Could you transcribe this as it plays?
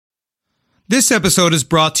This episode is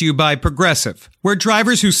brought to you by Progressive, where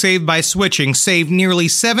drivers who save by switching save nearly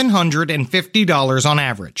 $750 on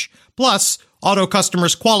average. Plus, auto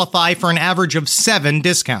customers qualify for an average of 7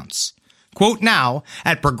 discounts. Quote now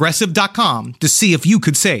at Progressive.com to see if you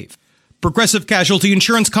could save. Progressive Casualty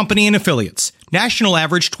Insurance Company and Affiliates. National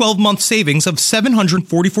average 12-month savings of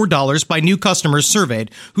 $744 by new customers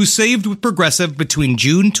surveyed who saved with Progressive between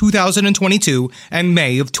June 2022 and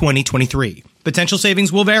May of 2023. Potential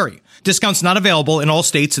savings will vary. Discounts not available in all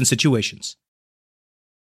states and situations.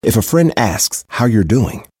 If a friend asks how you're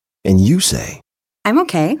doing, and you say, I'm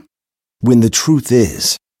okay. When the truth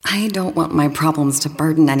is, I don't want my problems to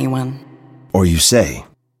burden anyone. Or you say,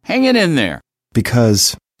 hang it in there.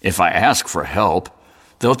 Because if I ask for help,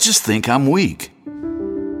 they'll just think I'm weak.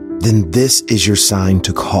 Then this is your sign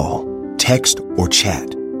to call, text, or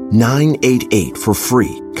chat 988 for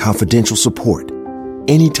free, confidential support.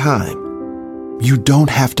 Anytime. You don't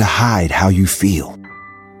have to hide how you feel.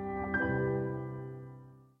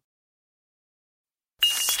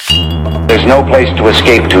 There's no place to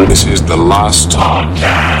escape to. This is the last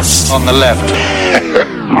podcast. On the left.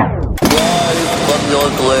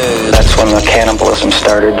 That's when the cannibalism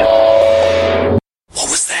started. What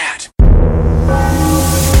was that?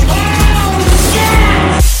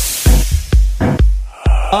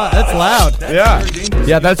 That's loud.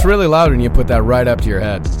 Yeah, that's really loud when you put that right up to your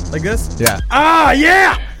head. Like this? Yeah. Ah,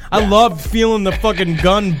 yeah! I love feeling the fucking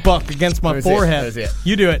gun buck against my forehead.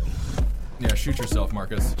 You do it. Yeah, shoot yourself,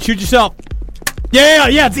 Marcus. Shoot yourself. Yeah,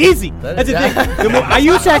 it's easy. That's the thing. I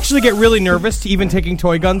used to actually get really nervous to even taking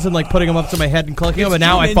toy guns and like putting them up to my head and clicking them, but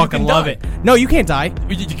now I fucking love it. No, you can't die.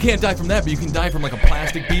 You can't die from that, but you can die from like a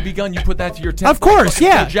plastic BB gun. You put that to your temple. Of course,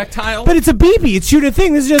 yeah. Projectile. But it's a BB. It's shooting a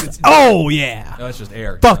thing. This is just. Oh yeah. No, that's just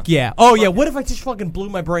air. Fuck yeah. Oh yeah. What if I just fucking blew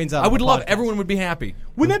my brains out? I would love. Everyone would be happy.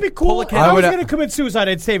 Wouldn't that be cool? If I was gonna commit suicide,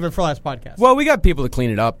 I'd save it for last podcast. Well, we got people to clean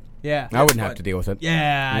it up. Yeah. I wouldn't have to deal with it.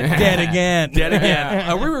 Yeah, dead again. Dead again.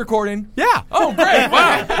 Are we recording? Yeah. Oh, great.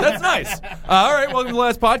 Wow. That's nice. All right, welcome to the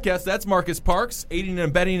last podcast. That's Marcus Parks, aiding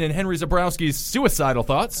and abetting in Henry Zabrowski's suicidal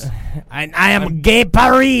thoughts. And I am Gay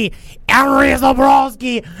Paris, Henry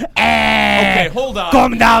Zabrowski. Okay, hold on.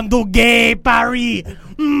 Come down to Gay Paris.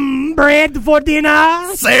 Bread for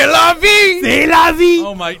dinner. C'est la vie! C'est la vie!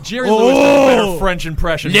 Oh my, Jerry Lewis did a better French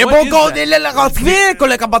impression. Les What is bocaux that? de la rentrée con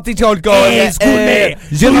le capatito le Escoutez,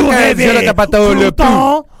 je le capato le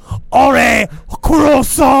temps, aurait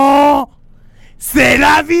croissant. C'est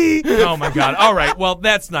la vie! Oh my God! All right, well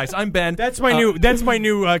that's nice. I'm Ben. That's my new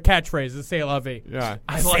catchphrase. Is "C'est la vie." Yeah,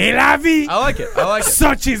 C'est la vie. I like it. I like it.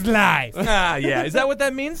 Such is life. Yeah. Is that what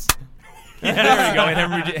that means? Yeah, there you go.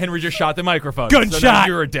 And Henry just shot the microphone. Gunshot. So now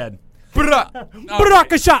you're dead. Shot.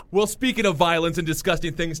 Well, speaking of violence and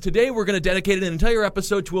disgusting things, today we're going to dedicate an entire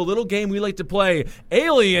episode to a little game we like to play: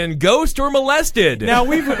 Alien, Ghost, or Molested. Now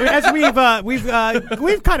we've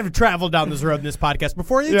kind of traveled down this road in this podcast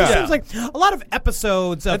before. It just seems like a lot of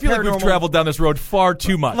episodes. I feel like we've traveled down this road far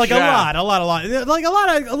too much. Like a lot. Like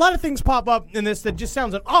a lot of things pop up in this that just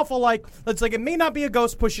sounds an awful like. It's like it may not be a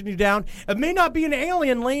ghost pushing you down. It may not be an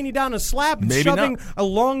alien laying you down a slab and shoving a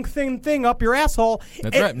long thin thing up your asshole.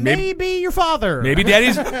 That's right. Maybe be your father. Maybe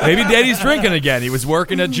daddy's drinking again. He was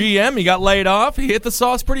working at GM. He got laid off. He hit the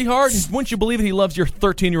sauce pretty hard. Wouldn't you believe it? He loves your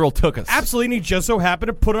 13-year-old Tookus. Absolutely. And he just so happened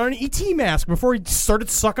to put on an ET mask before he started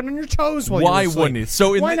sucking on your toes while Why you were wouldn't he?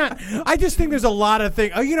 So why not? I just think there's a lot of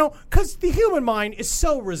things. Because the human mind is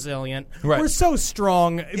so resilient. Right. We're so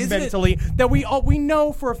strong mentally that we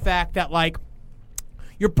know for a fact that like.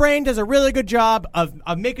 Your brain does a really good job of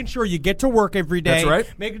making sure you get to work every day. That's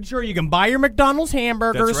right. Making sure you can buy your McDonald's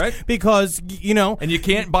hamburgers. That's right. Because, And you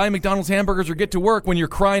can't buy McDonald's hamburgers or get to work when you're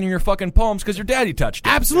crying in your fucking palms because your daddy touched it.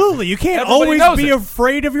 Absolutely. You can't Everybody always be knows it.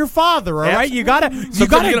 afraid of your father, all right? You gotta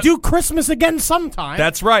do Christmas again sometime.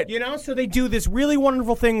 That's right. So they do this really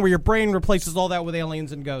wonderful thing where your brain replaces all that with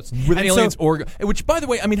aliens and ghosts. Which, by the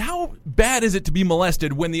way, I mean, how bad is it to be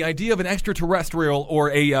molested when the idea of an extraterrestrial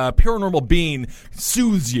or a paranormal being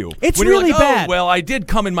soothes you? It's when really you're like, bad. Oh, well, I did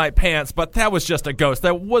come in my pants, but that was just a ghost.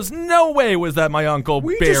 That was no way was that my Uncle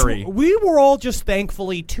Barry. We were all just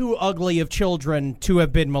thankfully too ugly of children to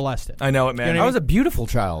have been molested. I know it, man. I was a beautiful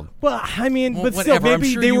child. Well, I mean, but whatever. still,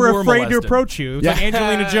 maybe sure they you were afraid molested. to approach you. It's like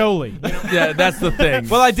Angelina Jolie. Yeah, that's the thing.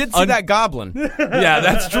 Well, I did see that goblin. Yeah,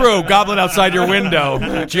 that's true. Goblin outside your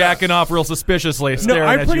window, jacking off real suspiciously, staring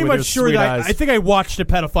I'm at pretty you with much his sure sweet that eyes. I think I watched a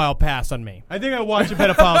pedophile pass on me. I think I watched a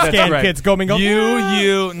pedophile scan right. kids go. You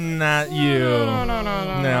you, not you.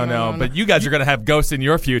 No. But you guys are gonna have ghosts in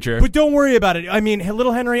your future. But don't worry about it. I mean,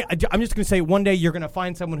 little Henry, I'm just going to say one day you're going to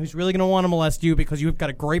find someone who's really going to want to molest you because you've got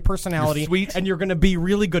a great personality. You're sweet. And you're going to be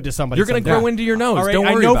really good to somebody. You're going to grow into your nose. All right, Don't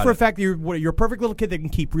worry I know about for a it. fact that you're a perfect little kid that can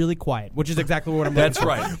keep really quiet, which is exactly what I'm That's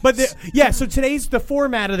looking for. right. But so today's the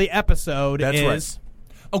format of the episode That's is... right.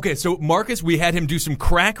 Okay, so Marcus, we had him do some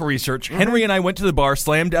crack research. Henry and I went to the bar,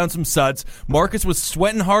 slammed down some suds. Marcus was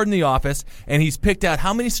sweating hard in the office, and he's picked out.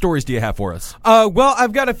 How many stories do you have for us? Well,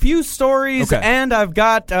 I've got a few stories, Okay. and I've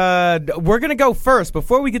got. We're gonna go first.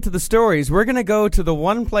 Before we get to the stories, we're gonna go to the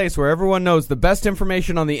one place where everyone knows the best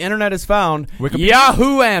information on the internet is found: Wikipedia?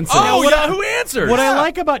 Yahoo Answers. Oh, Yahoo Answers! What I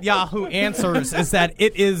like about Yahoo Answers is that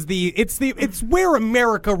it's where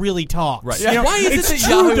America really talks. Right. You know, Why is it's it that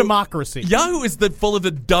true Yahoo democracy. Yahoo is full of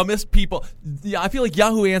the dumbest people. Yeah, I feel like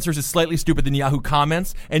Yahoo Answers is slightly stupid than Yahoo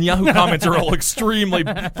Comments, and Yahoo Comments are all extremely,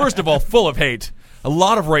 first of all, full of hate. A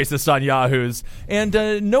lot of racists on Yahoos, and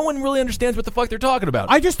no one really understands what the fuck they're talking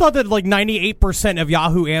about. I just thought that like 98% of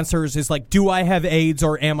Yahoo Answers is like, do I have AIDS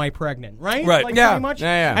or am I pregnant? Right? Right. Like, Yeah. pretty much.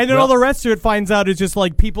 Yeah. And then all the rest of it finds out is just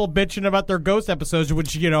like people bitching about their ghost episodes,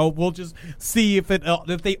 which, we'll just see if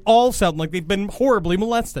they all sound like they've been horribly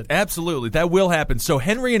molested. Absolutely, that will happen. So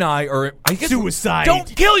Henry and I are Suicide.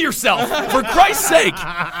 Don't kill yourself, for Christ's sake!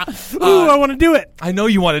 Ooh, I want to do it. I know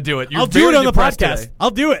you want to do it. You're I'll do very it on the depressed podcast. today.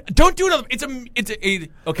 I'll do it. Don't do it.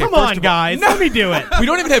 Okay. Come first on, of all, guys. Let me do it. we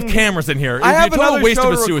don't even have cameras in here. I have It's a total another waste show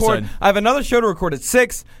of a to suicide. record. I have another show to record at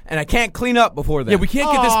 6, and I can't clean up before then. Yeah, we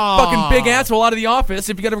can't get this fucking big asshole out of the office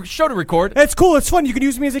if you got a show to record. It's cool. It's fun. You can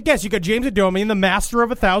use me as a guest. You got James Adomian, the master of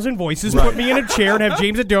 1,000 voices. Put me in a chair and have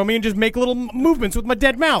James Adomian just make little movements with my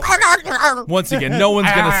dead mouth. Once again, no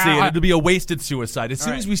one's going to see it. It'll be a wasted suicide. As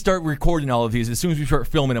soon as we start recording all of these, as soon as we start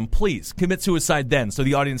filming them, please commit suicide then so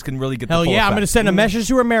the audience can really get Hell the full yeah, I'm effect. going to send a message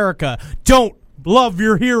to America. Don't love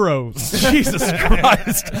your heroes. Jesus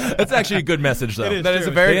Christ. That's actually a good message, though. It is That is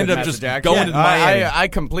a very They end good up message, just actually. going to Miami. I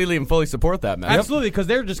completely and fully support that, man. Absolutely, because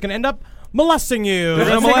they're just going to end up molesting you. They're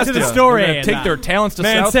Let's gonna take it to the molest you. story. They're gonna take their talents to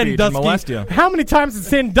South Beach and molest you. How many times did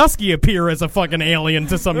Sandusky appear as a fucking alien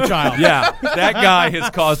to some child? Yeah, that guy has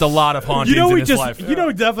caused a lot of hauntings in his life.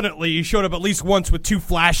 Definitely he showed up at least once with 2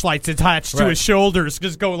 flashlights attached to his shoulders,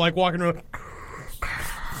 just going like walking around.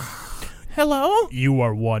 Hello? You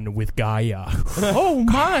are one with Gaia. Oh,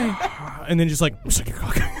 my. And then just like, suck your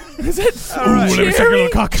cock. Is it? All right. Let me suck your little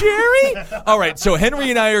cock. Jerry? All right, so Henry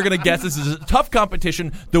and I are going to guess. This is a tough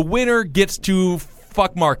competition. The winner gets to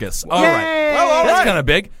fuck Marcus. All right. Well, all That's right. kind of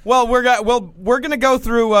big. Well, we're gonna go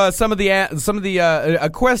through some of the a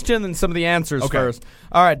question and some of the answers Okay. first.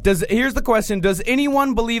 All right. Here's the question: does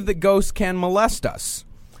anyone believe that ghosts can molest us?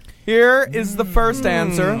 Here is the first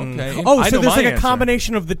answer. Okay. Oh, I so know there's my like a answer.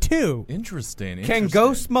 combination of the two. Interesting. Can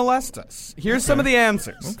ghosts molest us? Here's some of the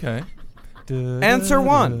answers. Okay. Answer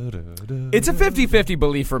 1. It's a 50-50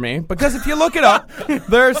 belief for me, because if you look it up,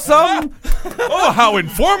 there's some... Oh, how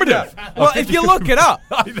informative. Well, if you look it up,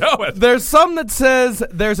 I know it. there's some that says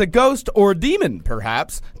there's a ghost or demon,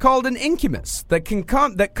 perhaps, called an incubus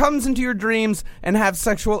that comes into your dreams and have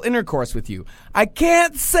sexual intercourse with you. I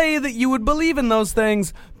can't say that you would believe in those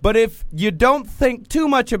things, but if you don't think too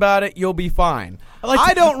much about it, you'll be fine.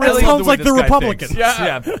 I don't That really... sounds like this the guy Republicans. thinks.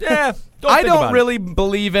 Yeah. I think don't about it. really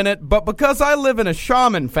believe in it, but because I live in a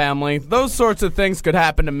shaman family, those sorts of things could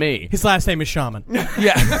happen to me. His last name is Shaman.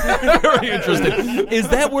 Yeah. Very interesting. Is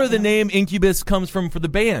that where the name Incubus comes from for the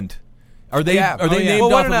band? Are they named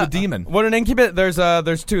Well, off of the demon? What an incubus?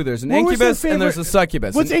 There's two. There's an What was their incubus and there's a favorite-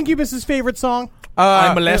 succubus. What's Incubus's favorite song?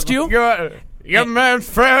 I molest you? Your man's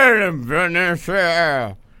friend,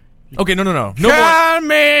 Okay, no more. Call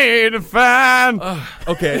me to find.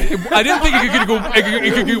 Okay, I didn't think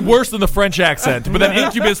it could get worse than the French accent, but then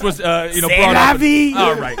Incubus was, brought la up. vie.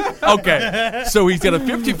 All right, okay. So he's got a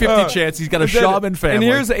 50-50 chance. He's got a shaman family.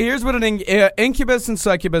 And here's what an incubus and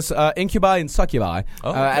succubus, incubi and succubi,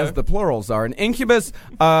 as the plurals are. An incubus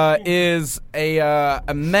is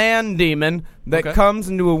a man demon that comes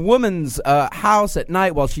into a woman's house at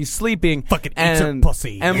night while she's sleeping. Fucking and, eats her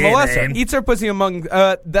pussy. and Yeah, molests her. man. Eats her pussy among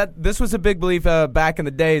that. This was a big belief back in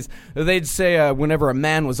the days. They'd say whenever a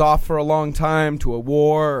man was off for a long time to a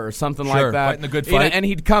war or something Sure, like that, fighting the good you know, fight. and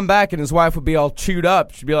he'd come back and his wife would be all chewed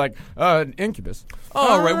up. She'd be like, incubus.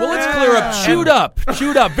 All right, well, let's clear up.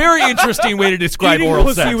 Chewed up. Very interesting way to describe Eating oral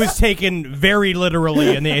pussy sex. was taken very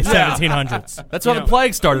literally in the 1700s. That's how the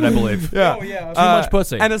plague started, I believe. Yeah. Too much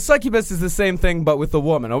pussy. And a succubus is the same thing, but with a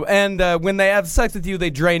woman. And when they have sex with you,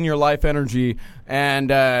 they drain your life energy and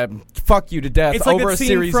fuck you to death It's like over that a scene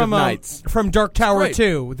series from of nights. from Dark Tower Right.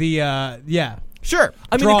 2. The yeah. Sure.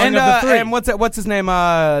 I mean, Drawing of the three. And what's his name?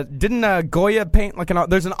 Didn't Goya paint like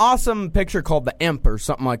there's an awesome picture called The Imp or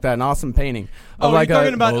something like that, an awesome painting. Of you're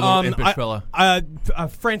talking about little impish fella.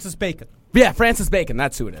 Francis Bacon. Yeah, Francis Bacon,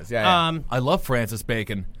 that's who it is. Yeah. I love Francis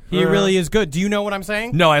Bacon. He really is good. Do you know what I'm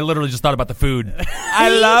saying? No, I literally just thought about the food. I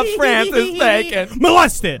love Francis Bacon.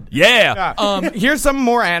 Molested. Yeah. Here's some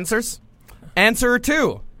more answers. Answer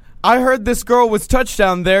 2. I heard this girl was touched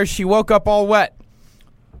down there. She woke up all wet.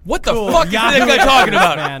 What the fuck is that guy talking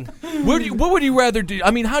about? Man. What would you rather do?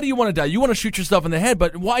 I mean, how do you want to die? You want to shoot yourself in the head,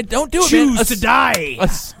 but why? Don't do it, Choose man. to die.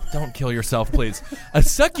 Don't kill yourself, please. A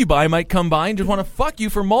succubi might come by and just want to fuck you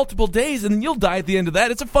for multiple days, and then you'll die at the end of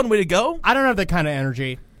that. It's a fun way to go. I don't have that kind of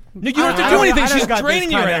energy. No, you don't have to do anything. She's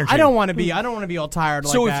draining your energy. I don't want to be all tired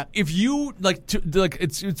like that. So if you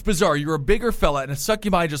it's bizarre. You're a bigger fella, and a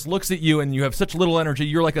succubi just looks at you, and you have such little energy.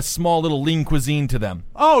 You're like a small little lean cuisine to them.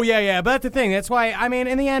 Oh yeah, but that's the thing. That's why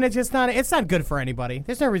in the end, it's not good for anybody.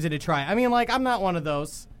 There's no reason to try. I mean, I'm not one of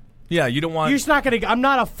those. Yeah, you don't want. You're just not gonna. I'm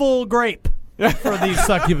not a full grape for these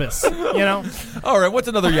succubus. All right, what's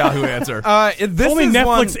another Yahoo answer? This Only is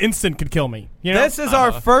Netflix Instant could kill me. This is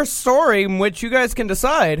our first story in which you guys can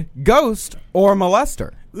decide ghost or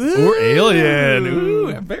molester. Or alien. Ooh,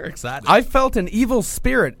 I'm very excited. I felt an evil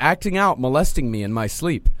spirit acting out, molesting me in my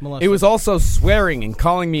sleep. Molested. It was also swearing and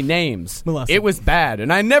calling me names. Molested. It was bad,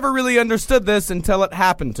 and I never really understood this until it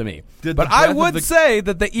happened to me. But I would say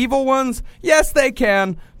that the evil ones, yes, they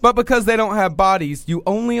can, but because they don't have bodies, you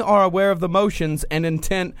only are aware of the motions and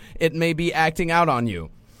intent it may be acting out on you.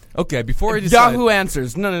 Okay, before I decide, Yahoo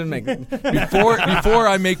answers. No. before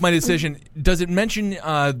I make my decision, does it mention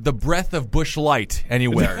the breath of Bush Light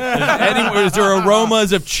anywhere? Is there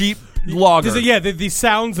aromas of cheap lager? The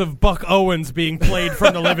sounds of Buck Owens being played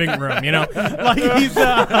from the living room. Like he's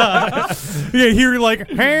hear like,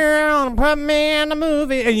 "Hey, put me in the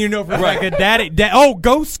movie," and for like a daddy.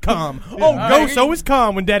 Ghosts come. Ghosts always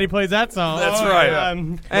come when Daddy plays that song. That's right.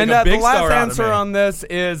 And the last answer on this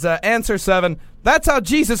is answer 7. That's how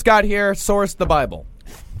Jesus got here. Source the Bible.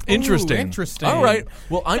 Interesting. Ooh, interesting. All right.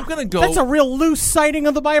 Well, I'm going to go. That's a real loose sighting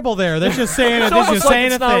of the Bible there. They're just saying it's they're just like saying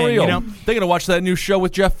it's a not thing. real. They're going to watch that new show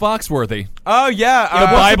with Jeff Foxworthy. Oh, yeah. The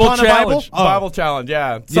Bible Challenge. Bible Challenge,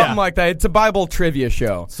 yeah. Something like that. It's a Bible trivia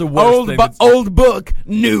show. It's the worst thing. Old book,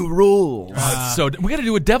 new rules. So we got to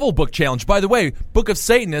do a devil book challenge. By the way, Book of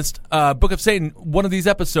Satan, one of these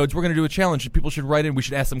episodes, we're going to do a challenge. People should write in. We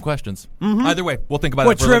should ask them questions. Mm-hmm. Either way, we'll think about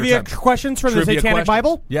it for trivia questions from the Satanic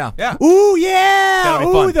Bible? Yeah. Ooh, yeah.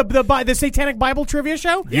 Ooh, the Satanic Bible trivia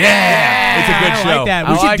show? Yeah. It's a good show. I like that.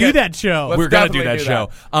 We should do that show. We're going to do that show.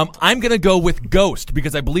 I'm going to go with Ghost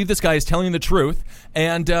because I believe this guy is telling the truth.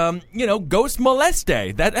 And, Ghost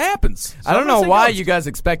Molested. That happens. So I don't know why you guys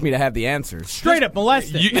expect me to have the answers. Straight up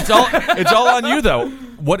molested. It's all on you, though.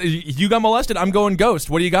 What you got molested? I'm going Ghost.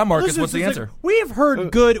 What do you got, Marcus? What's the answer? We've heard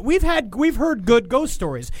good. We've heard good ghost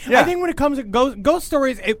stories. Yeah. I think when it comes to ghost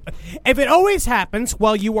stories, if it always happens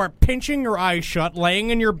while you are pinching your eyes shut, laying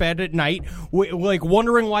in your bed at night, like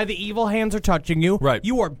wondering why the evil hands are touching you, right.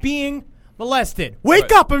 You are being molested.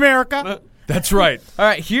 Wake up, America! That's right. All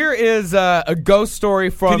right, here is a ghost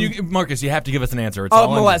story from... Marcus, you have to give us an answer. It's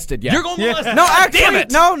molested, yeah. You're going molested? No, actually, damn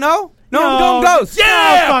it! No, I'm going ghost.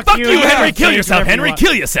 Yeah! Fuck you, Henry. Kill yourself, Henry.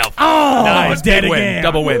 Kill yourself. Oh, nice. dead Big again. win.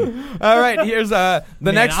 Double win. All right, here's the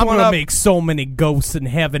next I'm one gonna up. make so many ghosts in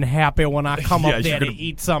heaven happy when I come up there to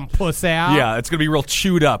eat some pussy out. Yeah, it's going to be real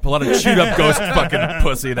chewed up. A lot of chewed up ghost fucking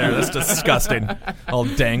pussy there. That's disgusting. All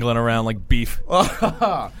dangling around like beef.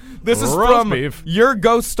 This is from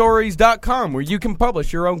yourghoststories.com, where you can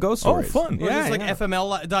publish your own ghost stories. Oh, fun. Yeah, it's like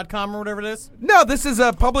FML.com or whatever it is. No, this is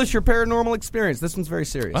Publish Your Paranormal Experience. This one's very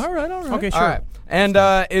serious. All right. Okay, sure. All right. And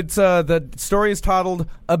it's the story is titled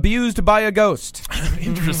 "Abused by a Ghost."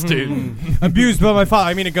 Interesting. Abused by my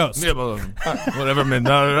father. I mean a ghost. Yeah, but whatever.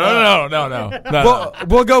 No.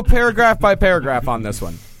 We'll go paragraph by paragraph on this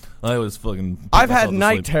one. I was fucking. I've had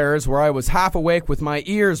night terrors where I was half awake with my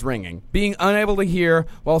ears ringing, being unable to hear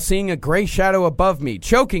while seeing a gray shadow above me,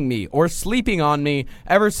 choking me, or sleeping on me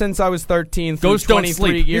ever since I was 13 through Ghosts don't 23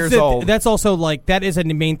 sleep. years old. That's also that is a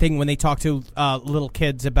main thing when they talk to little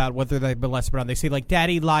kids about whether they're molested or not. They say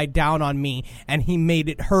Daddy lied down on me and he made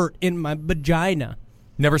it hurt in my vagina.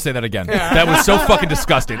 Never say that again. That was so fucking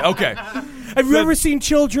disgusting. Okay. Have you ever seen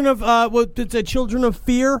Children of Children of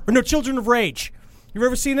Fear? Or no, Children of Rage. You've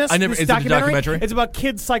ever seen this? I never. This Is it a documentary? It's about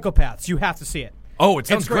kids psychopaths. You have to see it. Oh, it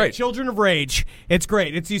sounds It's great. Children of Rage. It's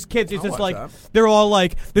great. It's these kids. It's just like they're all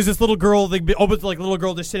like. There's this little girl. Little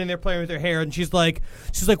girl just sitting there playing with her hair, and she's like,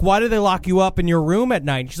 why do they lock you up in your room at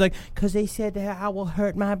night? And she's like, because they said that I will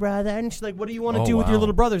hurt my brother. And she's like, what do you want to do with your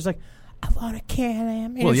little brother? He's like, I want to kill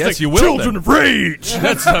him. And Well, it's yes, like, you will. Children then. of Rage.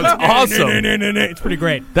 That sounds awesome. It's pretty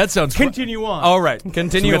great. That sounds Continue on. All right.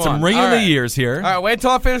 Continue So we got some on. ring All in the right. ears here. All right, wait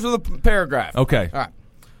till I finish with a paragraph. Okay. All right.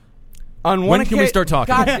 On When can we start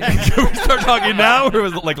talking? Can we start talking now, or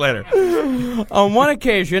was it like later? On one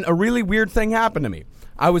occasion, a really weird thing happened to me.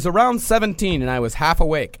 I was around 17 and I was half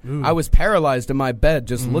awake. I was paralyzed in my bed,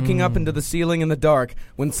 just looking up into the ceiling in the dark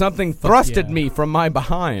when something thrusted me from my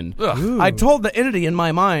behind. I told the entity in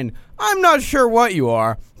my mind, "I'm not sure what you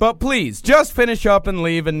are, but please, just finish up and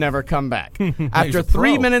leave and never come back." After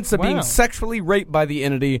 3 minutes of being sexually raped by the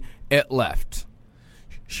entity, it left.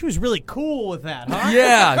 She was really cool with that, huh?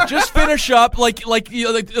 Yeah, just finish up like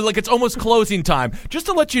it's almost closing time. Just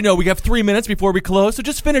to let you know, we have 3 minutes before we close, so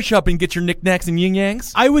just finish up and get your knickknacks and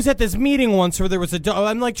yin-yangs. I was at this meeting once where there was a dog.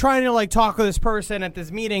 I'm like trying to talk with this person at this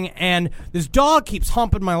meeting, and this dog keeps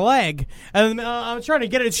humping my leg, and I'm trying to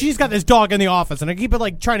get it. She's got this dog in the office, and I keep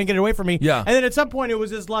it trying to get it away from me. Yeah. And then at some point it was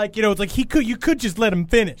just it's like you could just let him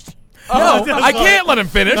finish. No, I can't let him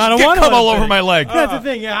finish. I don't Get want to cum let all him over finish. my leg. That's the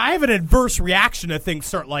thing. Yeah, I have an adverse reaction to things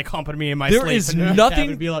start humping me in my sleep. There is and nothing-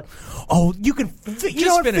 to be like, oh, you can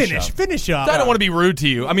finish up. I don't want to be rude to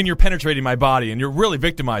you. I mean, you're penetrating my body, and you're really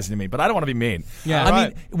victimizing me, but I don't want to be mean. Yeah. I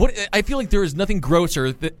mean, I feel like there is nothing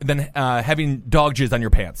grosser than having dog jizz on your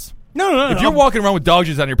pants. No. If you're walking around with dog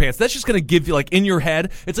jizz on your pants, that's just going to give you, in your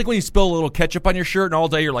head, it's like when you spill a little ketchup on your shirt, and all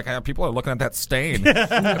day you're like, people are looking at that stain.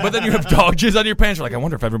 But then you have dog jizz on your pants, you're like, I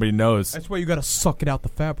wonder if everybody knows. That's why you got to suck it out the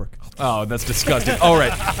fabric. Oh, that's disgusting. All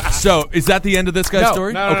right. So, is that the end of this guy's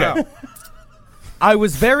story? No, okay. no. I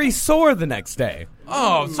was very sore the next day.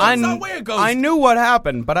 Oh, so that's not the way it goes. I knew what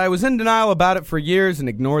happened, but I was in denial about it for years and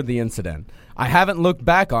ignored the incident. I haven't looked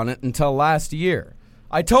back on it until last year.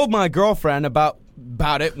 I told my girlfriend about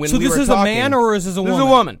it when So we this were is talking. a man or is this a woman? This is a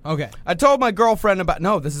woman. Okay. I told my girlfriend about...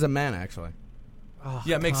 No, this is a man, actually.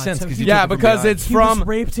 Yeah, it makes God, sense. so Because Yeah, because it's He from... was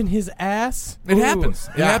raped in his ass? It happens.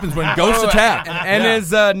 It happens when ghosts attack. And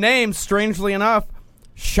his name, strangely enough,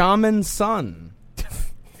 Shaman Son.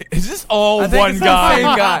 Is this all I think one it's guy? the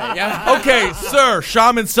same guy. Yeah. Okay, sir,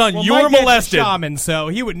 Shaman Son, Well, you my were dad's a molested. shaman, so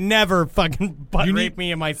he would never fucking rape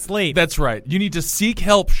me in my sleep. That's right. You need to seek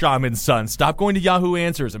help, Shaman Son. Stop going to Yahoo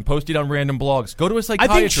Answers and post it on random blogs. Go to a I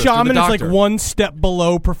psychiatrist think shaman or is the like doctor. one step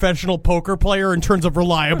below professional poker player in terms of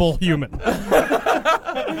reliable human.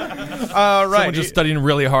 Right. Someone just studying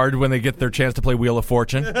really hard when they get their chance to play Wheel of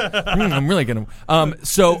Fortune. I'm really gonna.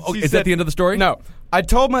 Is that the end of the story? No. I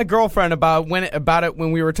told my girlfriend about it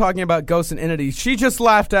when we were talking about ghosts and entities. She just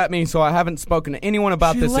laughed at me, so I haven't spoken to anyone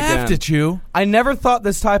about She this again. laughed at you. I never thought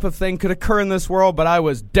this type of thing could occur in this world, but I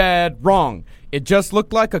was dead wrong. It just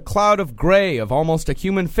looked like a cloud of gray of almost a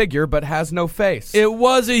human figure, but has no face. It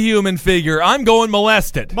was a human figure. I'm going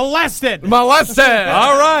molested. Molested! Molested!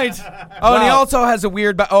 All right. Oh, and he also has a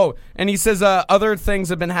weird... and he says other things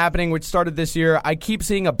have been happening, which started this year. I keep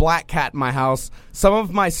seeing a black cat in my house. Some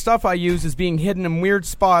of my stuff I use is being hidden in weird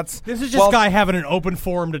spots. This is just guy having an open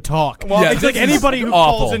forum to talk. Well, Yeah, it's like this is anybody who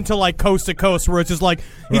awful. calls into Coast to Coast, where it's just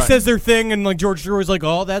he says their thing, and George Stewart is like,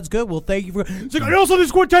 "Oh, that's good. Well, thank you for." It's like, "And also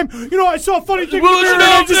this one time, I saw a funny thing." Well, in the mirror, and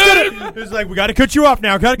I just did it. It's like, we got to cut you off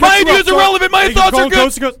now. My ideas are relevant. My thoughts are good.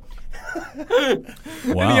 Coast to Coast.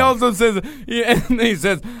 And he also says,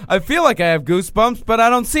 I feel like I have goosebumps, but I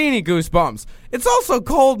don't see any goosebumps. It's also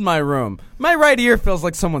cold in my room. My right ear feels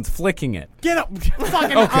like someone's flicking it. Get up!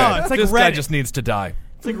 Fucking Okay. it's like this Reddit. guy just needs to die.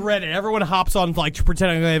 It's like Reddit. Everyone hops on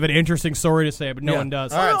pretending they have an interesting story to say, but no Yeah. one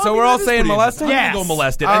does. All right, so we're all saying molested? I'm Yes. gonna go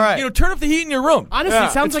molested. All And, right. turn off the heat in your room. Honestly,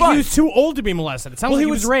 it sounds it's like fine. he was too old to be molested. It sounds like he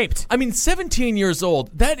was raped. I mean, 17 years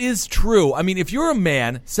old. That is true. I mean, if you're a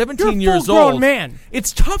man, 17 You're a years full-grown old, man.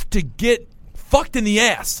 it's tough to get fucked in the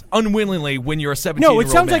ass unwillingly when you're a 17-year-old No, it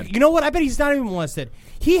sounds man. like, you know what? I bet he's not even molested.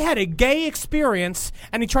 He had a gay experience,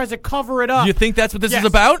 and he tries to cover it up. You think that's what this Yes. is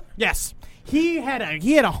about? Yes. He had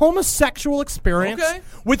a homosexual experience Okay.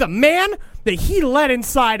 with a man that he let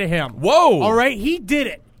inside of him. Whoa. All right? He did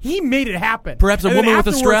it. He made it happen. Perhaps a And then woman with a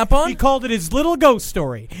afterwards, strap on? He called it his little ghost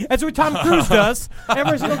story. That's what Tom Cruise does.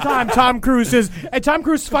 Every single time Tom Cruise says, and Tom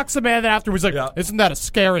Cruise fucks a man, then afterwards like, isn't that a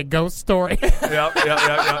scary ghost story? Yep.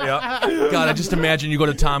 God, I just imagine you go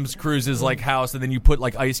to Tom Cruise's house and then you put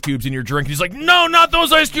ice cubes in your drink. He's like, no, not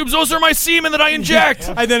those ice cubes. Those are my semen that I inject.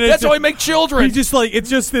 And then that's how I make children. He just it's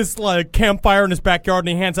just this campfire in his backyard, and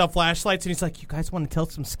he hands out flashlights, and he's like, "You guys want to tell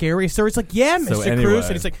some scary stories?" Like, "Yeah, Mr. anyway. Cruise."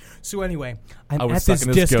 And he's like, "So anyway, I I'm was at this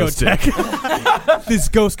sucking his discotheque. This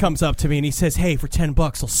ghost comes up to me and he says, "Hey, for $10,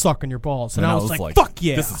 I'll suck on your balls." And I was like, "Fuck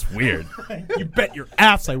yeah!" This is weird. You bet your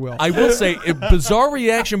ass I will. I will say, a bizarre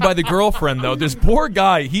reaction by the girlfriend though. This poor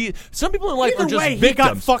guy. Some people in life are just victims. He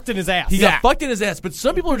got fucked in his ass. He got fucked in his ass, but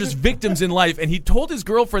some people are just victims in life. And he told his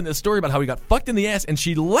girlfriend this story about how he got fucked in the ass, and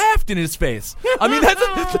she laughed in his face. I mean,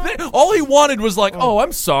 that's all he wanted was like, "Oh,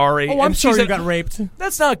 I'm sorry." Oh, I'm and sorry she you got raped.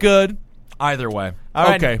 That's not good. Either way. All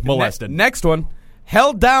right, okay, molested. Next one.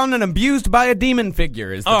 Held down and abused by a demon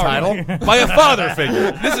figure is the title. Right. By a father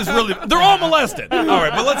figure. This is really... They're all molested. All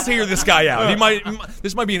right, but let's hear this guy out.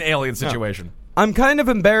 This might be an alien situation. I'm kind of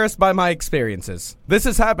embarrassed by my experiences. This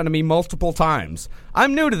has happened to me multiple times.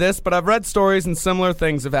 I'm new to this, but I've read stories and similar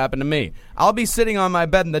things have happened to me. I'll be sitting on my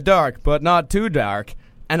bed in the dark, but not too dark,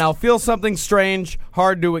 and I'll feel something strange,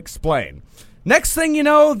 hard to explain. Next thing you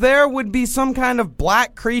know, there would be some kind of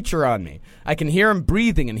black creature on me. I can hear him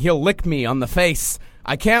breathing, and he'll lick me on the face.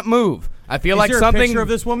 I can't move. I feel like something... Is there a picture of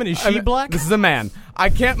this woman? Is she black? This is a man. I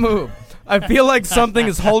can't move. I feel like something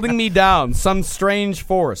is holding me down, some strange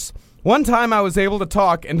force. One time I was able to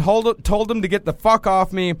talk and told him to get the fuck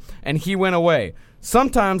off me, and he went away.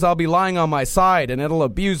 Sometimes I'll be lying on my side, and it'll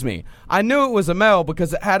abuse me. I knew it was a male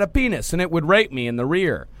because it had a penis, and it would rape me in the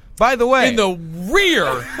rear. By the way... In the rear?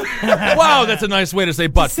 Wow, that's a nice way to say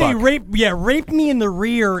butt fuck. Rape me in the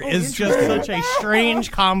rear is just such a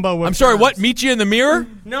strange combo. I'm sorry, what? Meet you in the mirror?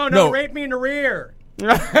 No, rape me in the rear.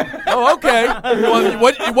 Oh, okay.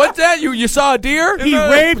 What's that? You saw a deer? He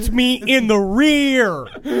raped me in the rear.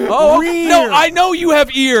 Oh, rear. No, I know you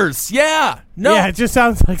have ears. Yeah. No. Yeah, it just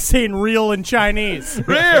sounds like saying real in Chinese.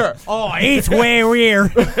 Rear. Oh, it's way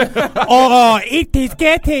rear. Oh, it is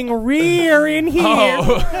getting rear in here.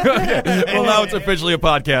 Oh, okay. Well, now it's officially a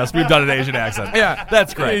podcast. We've done an Asian accent. Yeah.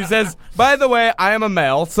 That's great. He says, by the way, I am a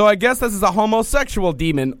male, so I guess this is a homosexual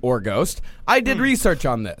demon or ghost. I did research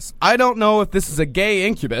on this. I don't know if this is a gay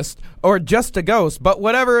incubus or just a ghost, but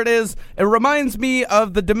whatever it is, it reminds me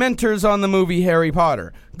of the Dementors on the movie Harry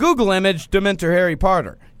Potter. Google image Dementor Harry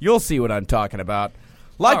Potter. You'll see what I'm talking about.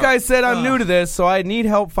 Like I said, I'm new to this, so I need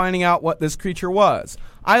help finding out what this creature was.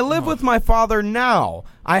 I live with my father now.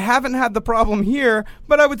 I haven't had the problem here,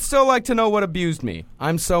 but I would still like to know what abused me.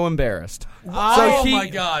 I'm so embarrassed. Oh, my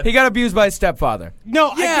God. He got abused by his stepfather.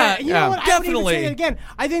 No, yeah, you know what? definitely. I wouldn't even say it again.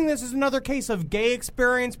 I think this is another case of gay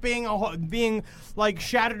experience being like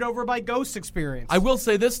shattered over by ghost experience. I will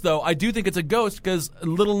say this though, I do think it's a ghost because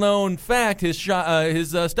little known fact, his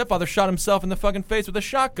stepfather shot himself in the fucking face with a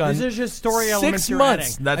shotgun. This is just story 6 elements you're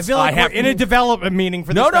months. adding. I feel like we're in a development meeting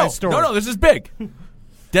for this guy's story. No, this is big.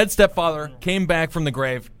 Dead stepfather came back from the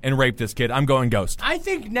grave and raped this kid. I'm going ghost. I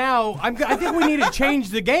think now, I think we need to change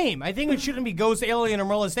the game. I think it shouldn't be ghost, alien, or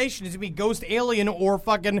molestation. It should be ghost, alien, or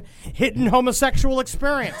fucking hidden homosexual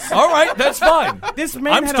experience. All right, that's fine. This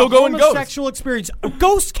man I'm had still a going homosexual experience.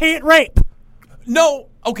 Ghosts can't rape. No,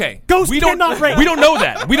 okay. Ghosts cannot rape. We don't know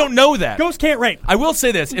that. We don't know that. Ghosts can't rape. I will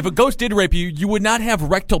say this. If a ghost did rape you, you would not have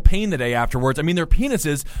rectal pain the day afterwards. I mean, their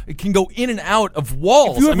penises can go in and out of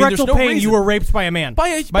walls. If you have rectal there's no pain, reason. you were raped by a man. By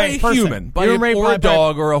a person. human. Or a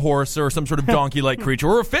dog or a horse or some sort of donkey-like creature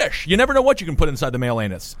or a fish. You never know what you can put inside the male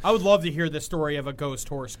anus. I would love to hear the story of a ghost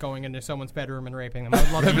horse going into someone's bedroom and raping them. I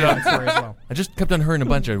would love to hear that story as well. I just kept on hearing a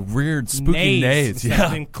bunch of weird, spooky neighs.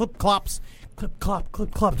 Yeah. And clip-clops. Clip-clop,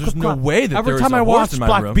 clip-clop, There's no way that every there's time a I horse watched in my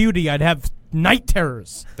Black room. Beauty, I'd have night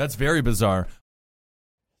terrors. That's very bizarre.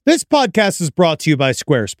 This podcast is brought to you by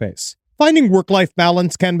Squarespace. Finding work-life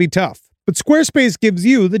balance can be tough, but Squarespace gives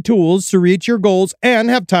you the tools to reach your goals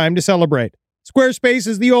and have time to celebrate. Squarespace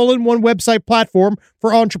is the all-in-one website platform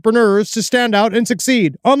for entrepreneurs to stand out and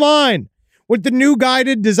succeed online. With the new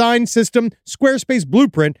guided design system, Squarespace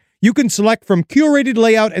Blueprint, you can select from curated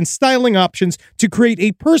layout and styling options to create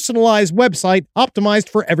a personalized website optimized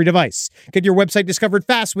for every device. Get your website discovered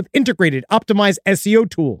fast with integrated, optimized SEO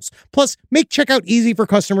tools. Plus, make checkout easy for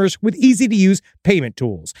customers with easy-to-use payment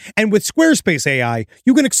tools. And with Squarespace AI,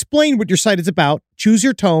 you can explain what your site is about, choose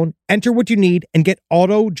your tone, enter what you need, and get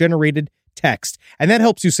auto-generated text. And that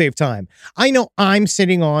helps you save time. I know I'm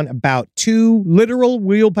sitting on about 2 literal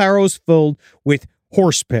wheelbarrows filled with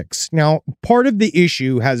horse pics. Now, part of the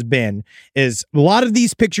issue has been is a lot of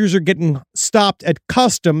these pictures are getting stopped at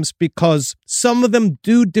customs because some of them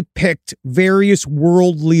do depict various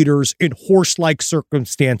world leaders in horse-like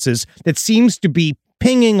circumstances that seems to be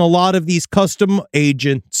pinging a lot of these custom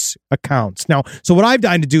agents' accounts. Now, so what I've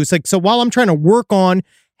done to do is so while I'm trying to work on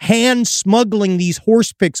hand smuggling these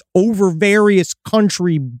horse pics over various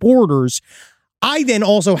country borders, I then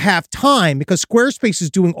also have time because Squarespace is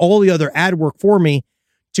doing all the other ad work for me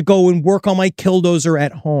to go and work on my Killdozer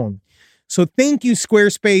at home. So thank you,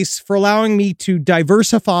 Squarespace, for allowing me to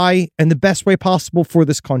diversify in the best way possible for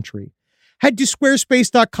this country. Head to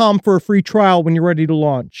squarespace.com for a free trial when you're ready to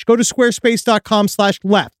launch. Go to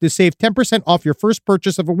squarespace.com/left to save 10% off your first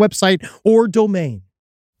purchase of a website or domain.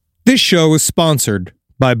 This show is sponsored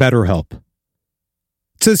by BetterHelp.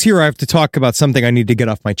 It says here I have to talk about something I need to get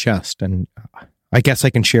off my chest, and I guess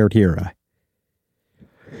I can share it here.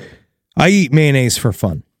 I eat mayonnaise for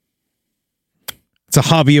fun. It's a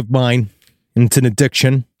hobby of mine, and it's an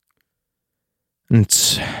addiction. And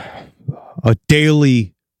it's a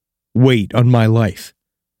daily weight on my life.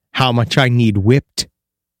 How much I need whipped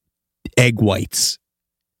egg whites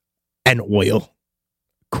and oil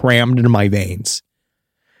crammed into my veins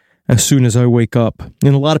as soon as I wake up.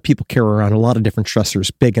 And a lot of people carry around a lot of different stressors,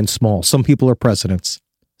 big and small. Some people are presidents.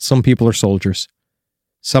 Some people are soldiers.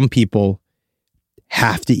 Some people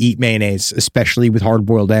have to eat mayonnaise, especially with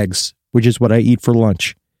hard-boiled eggs, which is what I eat for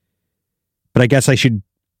lunch. But I guess I should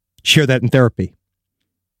share that in therapy.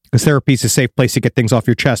 Because therapy is a safe place to get things off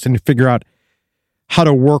your chest and to figure out how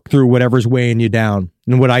to work through whatever's weighing you down.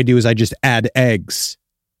 And what I do is I just add eggs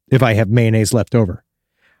if I have mayonnaise left over.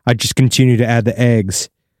 I just continue to add the eggs.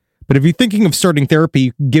 But if you're thinking of starting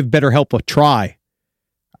therapy, give BetterHelp a try.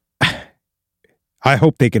 I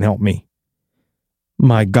hope they can help me.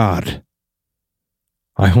 My God.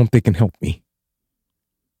 I hope they can help me.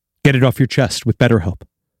 Get it off your chest with BetterHelp.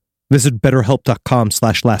 Visit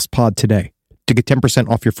BetterHelp.com/lastpod today to get 10%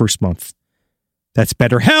 off your first month. That's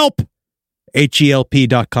BetterHelp.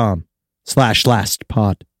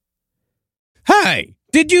 HELP.com/lastpod. Hey!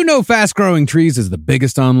 Did you know Fast Growing Trees is the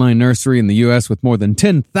biggest online nursery in the U.S. with more than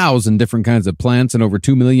 10,000 different kinds of plants and over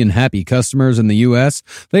 2 million happy customers in the U.S.?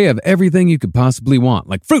 They have everything you could possibly want,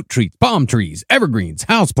 like fruit trees, palm trees, evergreens,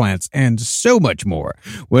 houseplants, and so much more.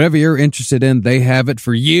 Whatever you're interested in, they have it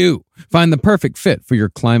for you. Find the perfect fit for your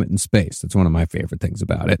climate and space. That's one of my favorite things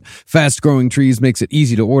about it. Fast Growing Trees makes it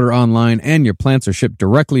easy to order online, and your plants are shipped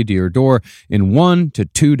directly to your door in 1 to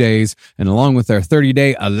 2 days. And along with their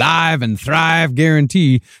 30-day Alive and Thrive guarantee,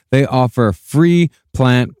 they offer free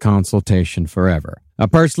plant consultation forever. Now,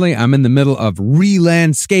 personally, I'm in the middle of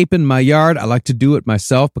re-landscaping my yard. I like to do it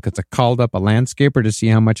myself because I called up a landscaper to see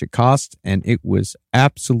how much it cost, and it was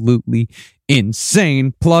absolutely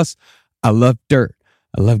insane. Plus, I love dirt.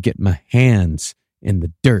 I love getting my hands in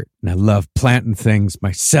the dirt, and I love planting things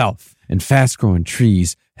myself. And Fast Growing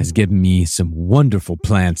Trees has given me some wonderful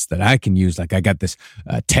plants that I can use. Like I got this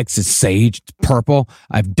Texas sage, it's purple.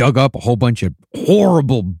 I've dug up a whole bunch of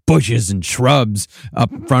horrible bushes and shrubs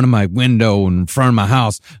up in front of my window and in front of my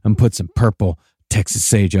house and put some purple Texas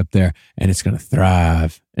sage up there, and it's going to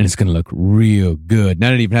thrive, and it's going to look real good. And I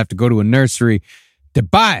didn't even have to go to a nursery to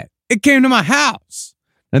buy it. It came to my house.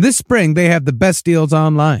 Now, this spring, they have the best deals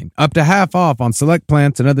online, up to half off on select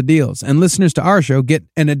plants and other deals. And listeners to our show get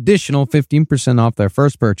an additional 15% off their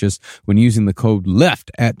first purchase when using the code LEFT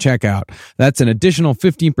at checkout. That's an additional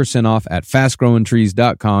 15% off at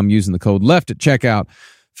fastgrowingtrees.com using the code LEFT at checkout.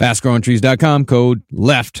 Fastgrowingtrees.com, code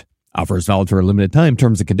LEFT. Offers valid for a limited time.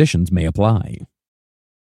 Terms and conditions may apply.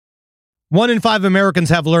 1 in 5 Americans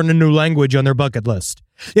have learned a new language on their bucket list.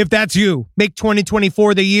 If that's you, make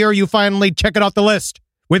 2024 the year you finally check it off the list.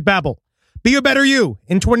 With Babbel. Be a better you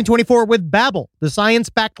in 2024 with Babbel, the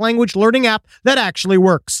science-backed language learning app that actually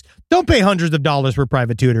works. Don't pay hundreds of dollars for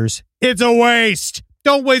private tutors. It's a waste.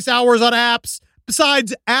 Don't waste hours on apps.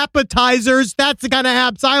 Besides appetizers, that's the kind of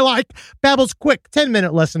apps I like. Babbel's quick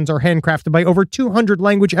 10-minute lessons are handcrafted by over 200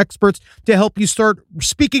 language experts to help you start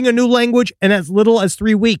speaking a new language in as little as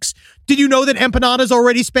 3 weeks. Did you know that empanada is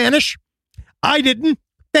already Spanish? I didn't.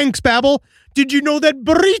 Thanks, Babbel. Did you know that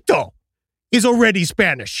burrito is already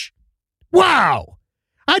Spanish? Wow!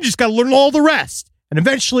 I just got to learn all the rest. And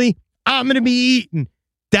eventually, I'm going to be eating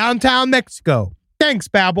downtown Mexico. Thanks,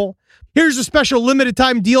 Babbel. Here's a special limited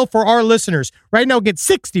time deal for our listeners. Right now, get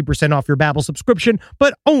 60% off your Babbel subscription,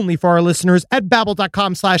 but only for our listeners at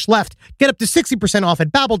Babbel.com/left. Get up to 60% off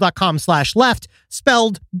at Babbel.com/left,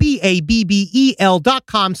 spelled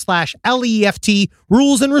BABBEL.com/LEFT.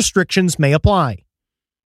 Rules and restrictions may apply.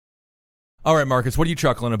 All right, Marcus, what are you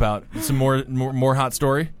chuckling about? Some more hot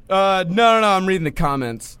story? No, I'm reading the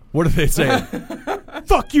comments. What are they saying?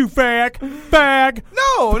 Fuck you, fag.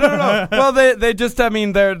 No. Well, they just, I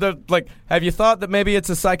mean, they're like, have you thought that maybe it's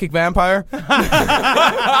a psychic vampire? The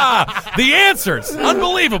answers.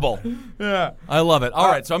 Unbelievable. Yeah. I love it. All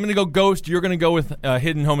right, so I'm going to go ghost. You're going to go with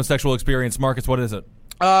hidden homosexual experience. Marcus, what is it?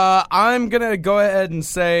 I'm going to go ahead and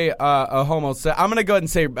say I'm going to go ahead and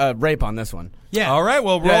say rape on this one. Yeah. All right,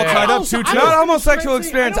 well, we're all tied up 2-2. Not homosexual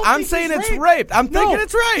experience. I'm saying it's rape. I'm thinking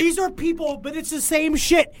it's rape. These are people, but it's the same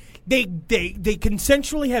shit. they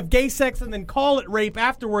consensually have gay sex and then call it rape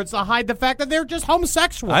afterwards to hide the fact that they're just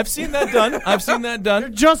homosexual. I've seen that done. They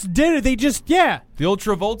just did it. They just, yeah. The old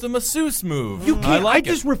Travolta masseuse move. You can't, I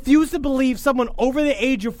just refuse to believe someone over the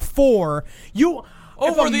age of 4,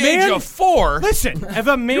 Over the age of 4? Listen, if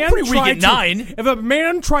a man You're pretty weak at 9. If a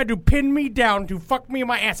man tried to pin me down to fuck me in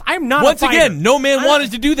my ass, I'm not Once a fighter. again, no man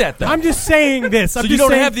wanted to do that, though. I'm just saying this. So you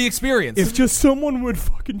don't have the experience. If just someone would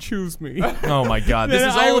fucking choose me. Oh, my God. This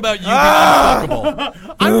is all about you being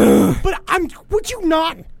unfuckable. Would you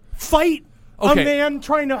not fight a man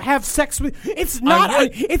trying to have sex with? It's not.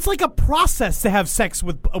 It's like a process to have sex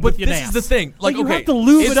with your this ass. is the thing. Like, you okay, have to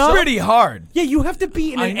lube it up. It's pretty hard. Yeah, you have to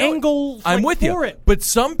be in an angle. I'm like, with for you. it. But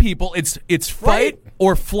some people, it's fight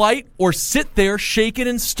or flight or sit there shaken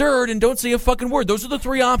and stirred and don't say a fucking word. Those are the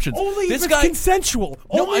 3 options. Only this if guy, it's consensual.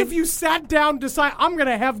 No, Only if you sat down, decide I'm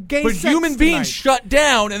gonna have gay But sex human beings tonight. shut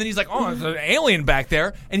down, and then he's like, "Oh, there's an alien back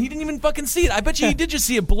there," and he didn't even fucking see it. I bet you he did just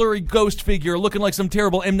see a blurry ghost figure looking like some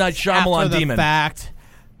terrible M. Night Shyamalan After the demon.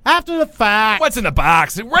 After the fact. What's in the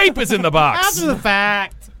box? Rape is in the box. After the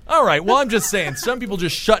fact. All right. Well, I'm just saying. Some people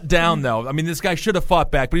just shut down, though. I mean, this guy should have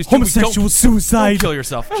fought back, but he's too Homosexual suicide. Don't kill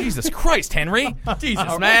yourself. Jesus Christ, Henry.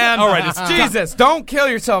 Jesus, man. All right, it's Jesus. Don't kill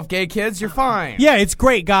yourself, gay kids. You're fine. Yeah, it's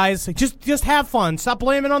great, guys. Just have fun. Stop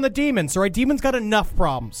blaming on the demons. All right, demons got enough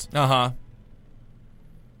problems.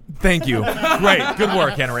 Thank you. Great. Good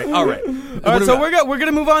work, Henry. All right. All right, so we're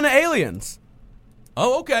gonna move on to aliens.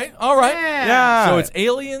 Oh, okay. All right. Yeah. So it's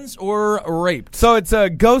aliens or raped. So it's a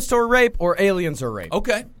ghost or rape or aliens or rape.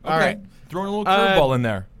 Okay. All right. Throwing a little curveball in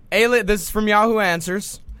there. This is from Yahoo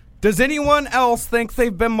Answers. Does anyone else think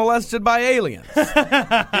they've been molested by aliens?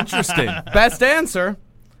 Interesting. Best answer.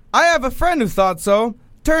 I have a friend who thought so.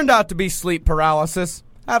 Turned out to be sleep paralysis.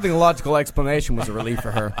 Having a logical explanation was a relief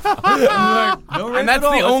for her. And that's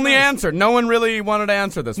the only answer. No one really wanted to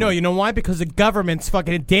answer this No, one. you know why? Because the government's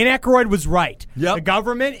fucking... Dan Aykroyd was right. Yep. The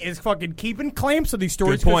government is fucking keeping claims to these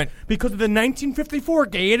stories. Good point. Because of the 1954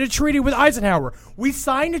 Gaeta Treaty with Eisenhower. We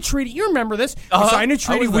signed a treaty. You remember this. We signed a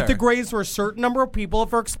treaty with the Greys for a certain number of people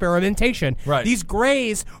for experimentation. Right. These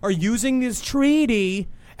Greys are using this treaty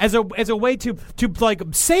as a way to like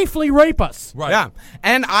safely rape us. Right. Yeah.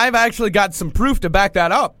 And I've actually got some proof to back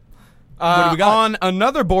that up. What do we got? On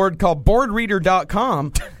another board called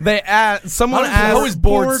boardreader.com, someone asked... How is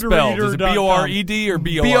board spelled? Is it B-O-R-E-D or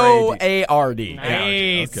B-O-A-R-D.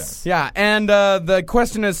 Nice. Yeah, and the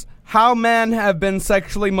question is, how men have been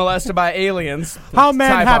sexually molested by aliens? How men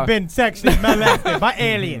Typo. have been sexually molested by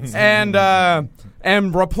aliens.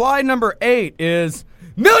 And reply number 8 is...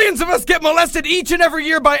 Millions of us get molested each and every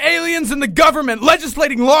year by aliens and the government,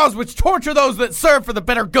 legislating laws which torture those that serve for the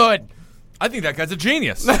better good. I think that guy's a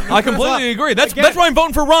genius. I completely agree. That's why I'm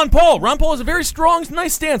voting for Ron Paul. Ron Paul has a very strong,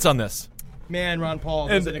 nice stance on this. Man, Ron Paul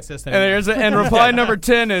doesn't exist And, anymore. and reply number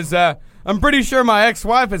 10 is, I'm pretty sure my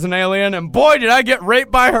ex-wife is an alien, and boy, did I get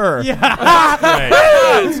raped by her. Great.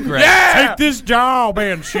 That's great. Yeah! Take this job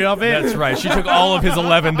and shove it. That's right. She took all of his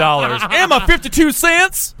 $11 and my 52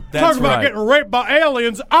 cents. That's Talking about right. getting raped by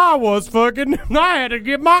aliens, I had to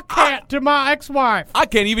give my cat to my ex-wife. I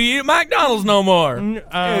can't even eat at McDonald's no more. And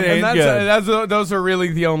those are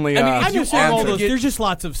really the only... I'm just saying all those. get- There's just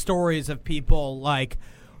lots of stories of people like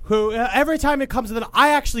who every time it comes to them, I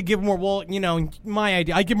actually give more. Well, my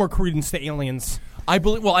idea. I give more credence to aliens. I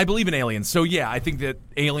believe in aliens. So yeah, I think that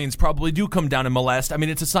aliens probably do come down and molest. I mean,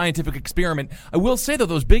 it's a scientific experiment. I will say though,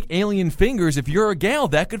 those big alien fingers, if you're a gal,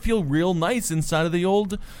 that could feel real nice inside of the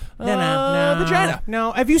old vagina.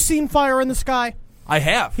 No, have you seen Fire in the Sky? I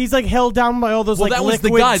have. He's like held down by all those Well, like that was the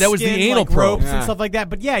liquid guy. That was the skin, anal like, ropes probe. and stuff like that.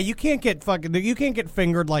 But yeah, you can't get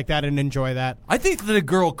fingered like that and enjoy that. I think that a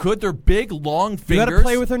girl could. They're big, long fingers. You got to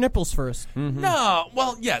play with her nipples first. No,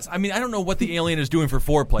 well, yes. I mean, I don't know what the alien is doing for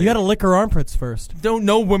foreplay. You got to lick her armpits first. Don't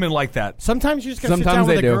know women like that. Sometimes you just got to sit Sometimes down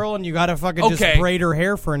with they a do. girl and you got to fucking Okay. just braid her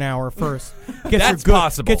hair for an hour first. That's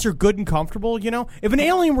possible. Gets her good and comfortable. If an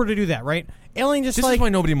alien were to do that, right? Alien just This like is why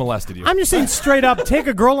nobody molested you. I'm just saying straight up, take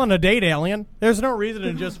a girl on a date, alien. There's no reason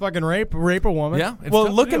to just fucking rape a woman. Yeah. It's Well, tough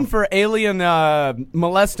to looking do. for alien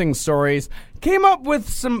molesting stories, came up with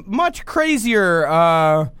some much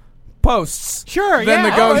crazier posts. Sure, than yeah.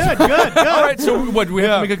 the ghost. Oh, good. All right, so what? Do we have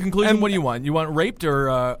Yeah. to make a conclusion? And- What do you want? You want raped or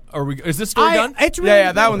are we? Is this story done? It's really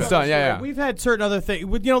Yeah, that one's done. Yeah. We've had certain other things.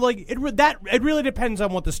 It really depends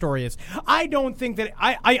on what the story is. I don't think that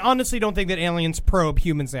I honestly don't think that aliens probe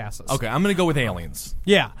humans' asses. Okay, I'm gonna go with aliens.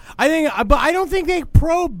 Yeah, but I don't think they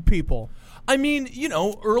probe people. I mean,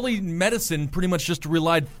 early medicine pretty much just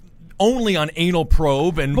relied only on anal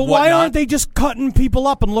probe and But whatnot. why aren't they just cutting people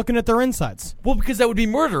up and looking at their insides? Well, because that would be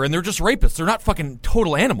murder, and they're just rapists. They're not fucking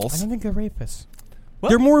total I animals. don't think they're rapists.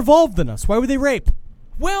 They're more evolved than us. Why would they rape?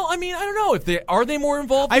 Well, I mean, I don't know if they more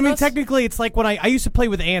involved. I mean, us? technically, it's like when I used to play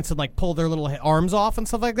with ants and like pull their little arms off and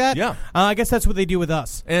stuff like that. Yeah, I guess that's what they do with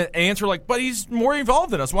us. And ants are like, but he's more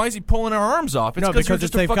involved than us. Why is he pulling our arms off? It's because you're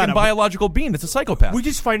just a fucking biological being. It's a psychopath. We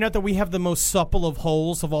just find out that we have the most supple of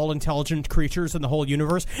holes of all intelligent creatures in the whole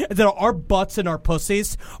universe, and that our butts and our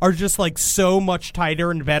pussies are just like so much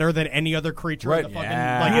tighter and better than any other creature in the fucking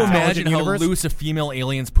Can you imagine universe? how loose a female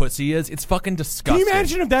alien's pussy is? It's fucking disgusting. Can you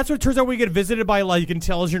imagine if that's what it turns out we get visited by like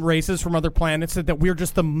intelligent races from other planets, that we're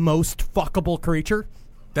just the most fuckable creature?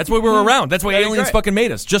 That's why we're around. That's why aliens fucking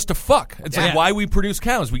made us, just to fuck. It's like why we produce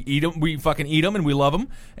cows. We eat them, we fucking eat them, and we love them.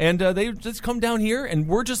 And they just come down here, and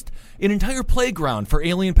we're just an entire playground for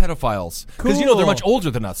alien pedophiles. Because, they're much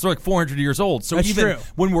older than us. They're like 400 years old. So That's true.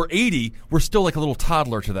 when we're 80, we're still like a little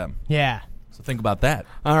toddler to them. Yeah. So think about that.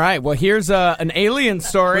 All right, well, here's an alien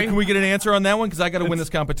story. Wait, can we get an answer on that one? Because I got to win this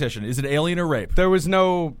competition. Is it alien or rape? There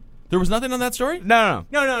was nothing on that story? No.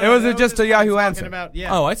 No. It was just a Yahoo answer.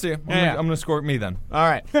 Oh, I see. I'm Yeah. going to score me then. All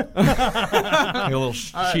right. I got a little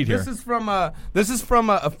sheet here. This is from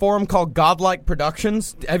a forum called Godlike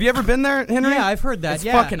Productions. Have you ever been there, Henry? Yeah, I've heard that. It's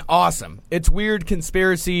fucking awesome. It's weird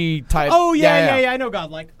conspiracy type. Oh yeah. I know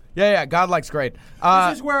Godlike. Yeah, Godlike's great.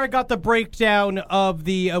 This is where I got the breakdown of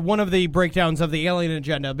the one of the breakdowns of the alien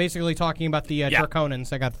agenda, basically talking about the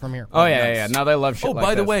Draconans I got from here. Oh yeah. Now they love shit. Oh, like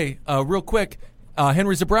by the this. way, real quick.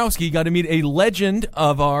 Henry Zabrowski got to meet a legend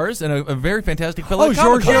of ours and a very fantastic fellow. Oh,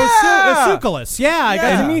 Giorgio Tsoukalos. Yeah, I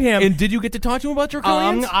got to meet him. And did you get to talk to him about your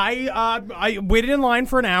aliens? I waited in line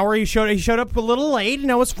for an hour. He showed up a little late,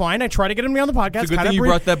 and that was fine. I tried to get him on the podcast. It's a good thing you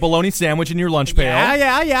brought that bologna sandwich in your lunch pail.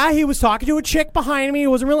 Yeah. He was talking to a chick behind me. He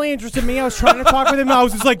wasn't really interested in me. I was trying to talk with him. I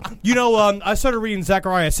was just like, I started reading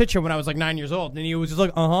Zechariah Sitchin when I was like 9 years old, and he was just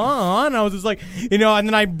like, and I was just like, and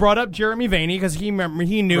then I brought up Jeremy Vaney because he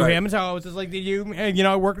knew him, and so I was just like, did you,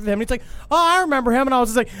 I worked with him, and he's like, oh, I remember him, and I was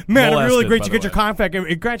just like, man, Molested, really great by to the get your way. contact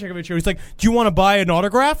information. He's like, do you want to buy an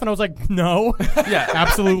autograph? And I was like, no. Yeah,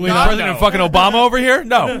 absolutely not. President fucking Obama over here?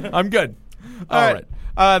 No, I'm good. All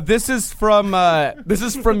right. This is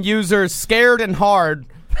from user Scared and Hard.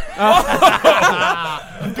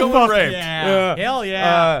 Going raped. Yeah. Hell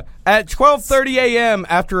yeah. At 12:30 a.m.,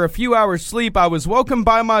 after a few hours sleep, I was woken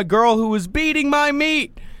by my girl who was beating my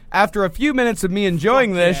meat. After a few minutes of me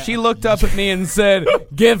enjoying this, she looked up at me and said,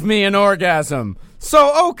 "Give me an orgasm."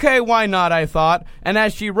 So, okay, why not, I thought. And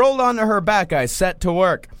as she rolled onto her back, I set to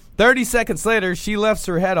work. 30 seconds later, she lifts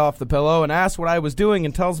her head off the pillow and asks what I was doing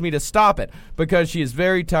and tells me to stop it because she is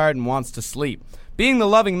very tired and wants to sleep. Being the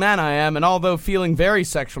loving man I am, and although feeling very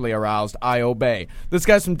sexually aroused, I obey. This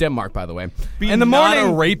guy's from Denmark, by the way. In the morning,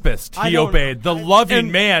 not a rapist. He obeyed. The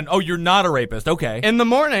loving man. Oh, you're not a rapist. Okay. In the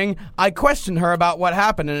morning, I questioned her about what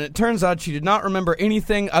happened, and it turns out she did not remember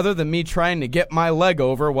anything other than me trying to get my leg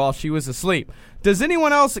over while she was asleep. Does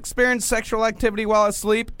anyone else experience sexual activity while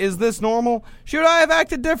asleep? Is this normal? Should I have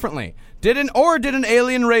acted differently? Did an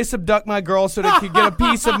alien race abduct my girl so they could get a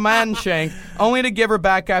piece of man shank, only to give her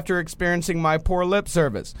back after experiencing my poor lip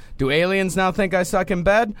service? Do aliens now think I suck in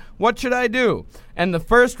bed? What should I do? And the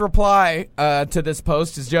first reply to this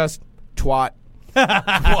post is just, twat.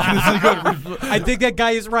 I think that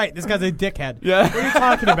guy is right. This guy's a dickhead. Yeah. What are you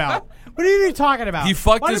talking about? What are you talking about? He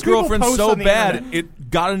fucked Why his do people girlfriend post so on the bad, internet?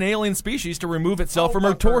 it got an alien species to remove itself from her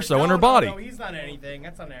fuck torso No, and her body. No, he's not anything.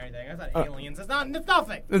 That's not anything. That's not aliens. It's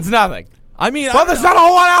nothing. It's nothing. I mean, Well, there's not a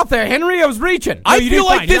whole lot out there, Henry. I was reaching. I you feel did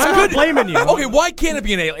like fine. this I'm could not blaming you. Okay, why can't it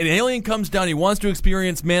be an alien? An alien comes down, he wants to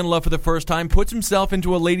experience man love for the first time, puts himself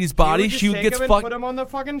into a lady's body, she gets fucked. Put him on the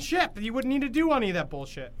fucking ship. You wouldn't need to do any of that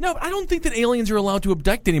bullshit. No, I don't think that aliens are allowed to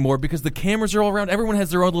abduct anymore because the cameras are all around. Everyone has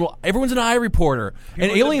their own little. Everyone's an eye reporter,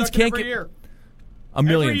 and aliens can't every get year. a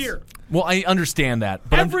million. Every year. Well, I understand that,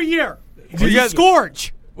 but Every year. you guys-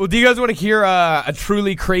 Scourge. Well, do you guys want to hear a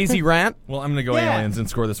truly crazy rant? well, I'm gonna go Yeah. aliens and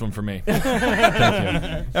score this one for me. Thank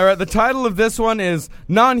you. All right, the title of this one is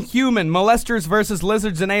Non-Human Molesters versus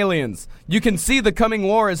Lizards and Aliens. You can see the coming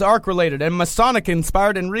war is arc-related and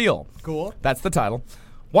Masonic-inspired and real. Cool. That's the title.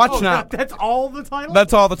 Watch now. That's all the title?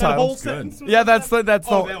 That's all the That title. whole sentence? Yeah, that's the.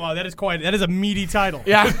 Wow, that is a meaty title.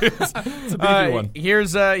 Yeah. It's a beefy one.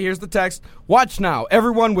 Here's the text. Watch now.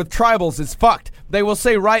 Everyone with tribals is fucked. They will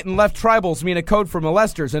say right and left tribals mean a code for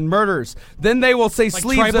molesters and murderers. Then they will say Like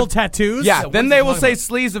sleeves tribal of tattoos? Yeah. what Then is they he will talking say about?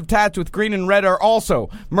 sleeves of tats with green and red are also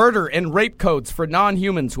murder and rape codes for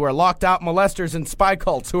non-humans who are locked out molesters and spy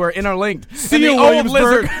cults who are interlinked. And the you, old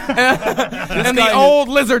Williamsburg. lizard and the old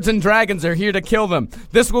lizards and dragons are here to kill them.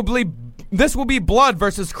 This will be This will be Blood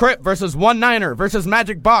versus Crypt versus One-Niner versus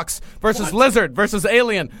Magic Box versus Lizard versus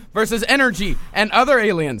Alien versus Energy and other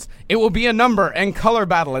aliens. It will be a number and color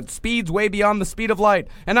battle at speeds way beyond the speed of light,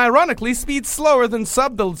 and ironically speeds slower than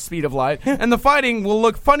sub the speed of light, and the fighting will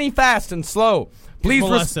look funny fast and slow. Please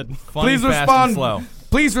respond. Slow.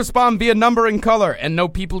 Please respond via number and color, and no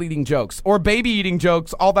people eating jokes or baby eating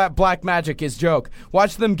jokes. All that black magic is joke.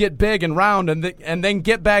 Watch them get big and round, and then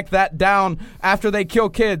get back that down after they kill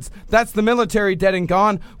kids. That's the military dead and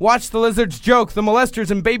gone. Watch the lizards joke the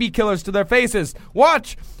molesters and baby killers to their faces.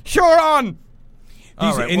 Watch. Sure on.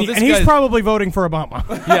 All right, well, and he's probably voting for Obama.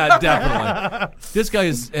 Yeah, definitely. This guy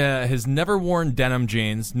has never worn denim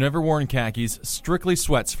jeans, never worn khakis, strictly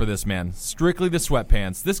sweats for this man, strictly the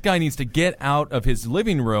sweatpants. This guy needs to get out of his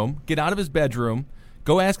living room, get out of his bedroom,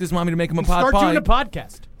 go ask his mommy to make him a pot pie. Start doing a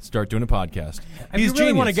podcast. Start doing a podcast. If you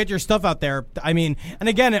really want to get your stuff out there, I mean, and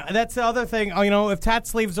again, that's the other thing. You know, if tat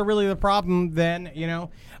sleeves are really the problem, then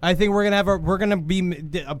I think we're gonna be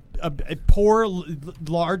a poor,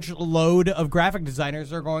 large load of graphic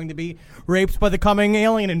designers are going to be raped by the coming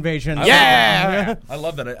alien invasion. Yeah, I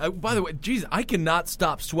love that. By the way, geez, I cannot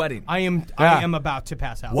stop sweating. I am about to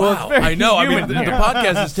pass out. Wow, I know. I mean, the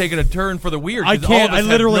podcast has taken a turn for the weird. I can't. I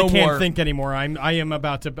literally can't more. think anymore. I'm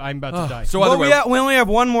about to die. So well, we only have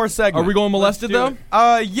one more segment. Are we going molested though?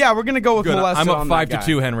 Yeah, we're gonna go with Good. molested. I'm up on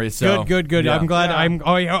 5-2, Henry. So good. Yeah. I'm glad.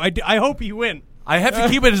 I hope you win. I have to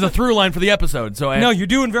keep it as a through line for the episode. So no, you're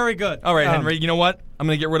doing very good. All right, Henry. You know what? I'm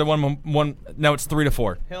gonna get rid of one. Now it's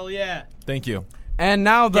 3-4. Hell yeah. Thank you. And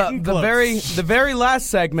now the very last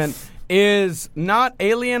segment is not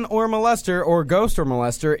alien or molester or ghost or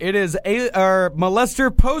molester. It is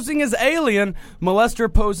molester posing as alien,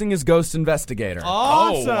 molester posing as ghost investigator.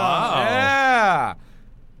 Awesome. Oh, wow. Yeah.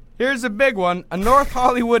 Here's a big one. A North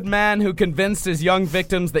Hollywood man who convinced his young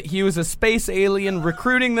victims that he was a space alien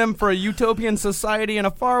recruiting them for a utopian society in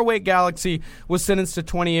a faraway galaxy was sentenced to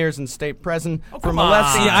 20 years in state prison for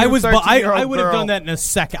molesting I would have done that in a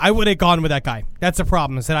second. I would have gone with that guy. That's the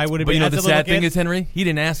problem. Is that I would have But been. you know the sad thing is, Henry, he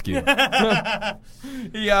didn't ask you.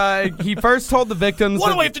 He first told the victims.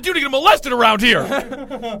 What do I have to do to get molested around here?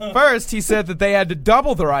 First, he said that they had to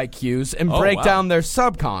double their IQs and break wow. down their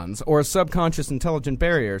subcons, or subconscious intelligent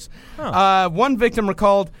barriers. Huh. One victim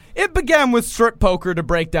recalled, "It began with strip poker to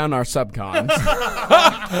break down our subcons."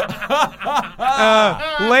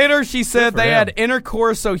 Later, she said they had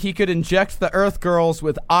intercourse so he could inject the Earth girls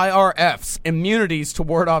with IRFs, immunities to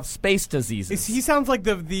ward off space diseases. He sounds like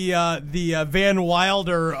the Van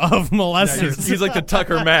Wilder of molesters. He's like the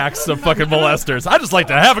Tucker Max of fucking molesters. I just like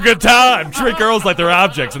to have a good time, treat girls like they're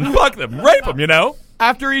objects, and fuck them, rape them, you know?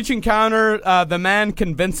 After each encounter, the man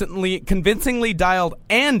convincingly dialed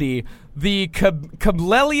Andy, the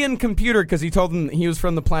Kablelian computer, because he told them he was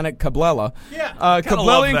from the planet Kablela. Yeah.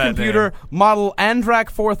 Kablelian computer model Andrak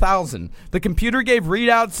 4000. The computer gave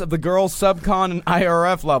readouts of the girls' subcon and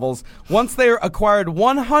IRF levels. Once they acquired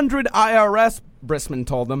 100 IRS, Brisman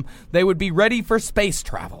told them, they would be ready for space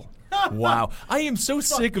travel. Wow. I am so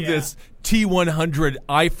sick of this T100,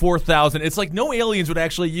 I4000. It's like no aliens would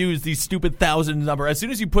actually use these stupid thousand number. As soon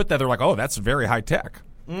as you put that, they're like, oh, that's very high tech.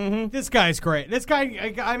 Mm-hmm. This guy's great. This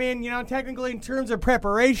guy, I mean, technically in terms of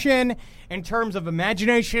preparation, in terms of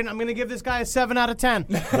imagination, I'm going to give this guy a 7 out of 10.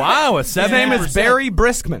 Wow, a 7. His name is Barry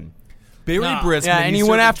Briskman. Briskman. Yeah, and he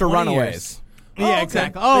went after Runaways. Yeah,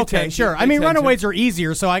 exactly. Oh, okay, sure. I mean, Runaways are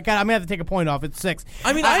easier, so I'm going to have to take a point off. It's 6.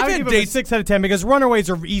 I mean, I've had dates 6 out of 10 because Runaways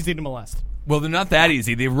are easy to molest. Well, they're not that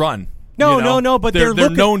easy. They run. No, but they're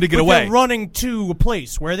known to get away. They're running to a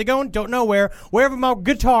place. Where are they going? Don't know where. Wherever my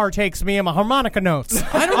guitar takes me and my harmonica notes.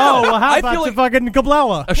 I don't know. Oh, well, how about the fucking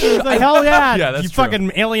Kablela? Hell yeah. Yeah, that's you true.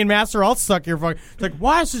 fucking alien master, I'll suck your fucking... It's like,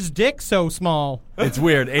 why is his dick so small? It's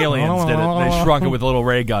weird. Aliens did it. They shrunk it with a little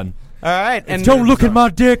ray gun. All right. And don't look at my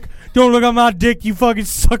dick. Don't look at my dick. You fucking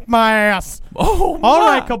suck my ass. Oh, my. All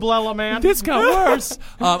right, Kablela, man. This got worse.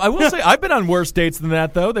 I will say, I've been on worse dates than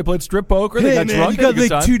that, though. They played strip poker. They got drunk. You got like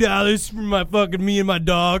 $2 for my fucking me and my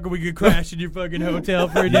dog. We could crash in your fucking hotel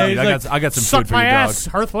for a day. I got some suck food for my your ass,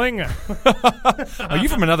 dog. Earthling. Are you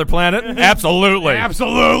from another planet? Absolutely.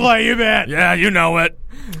 Absolutely, you bet. Yeah, you know it.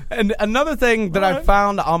 And another thing that I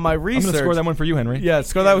found on my I'm research... going to score that one for you, Henry. Yeah,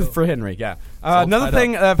 score that one for Henry, yeah. Another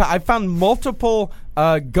thing, I found multiple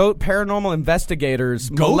paranormal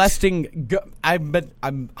investigators molesting...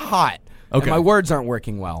 I'm hot. Okay. And my words aren't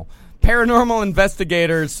working well. Paranormal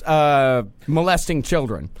investigators molesting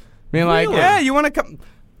children. I mean, like, yeah, you want to come...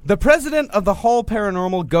 The president of the Hull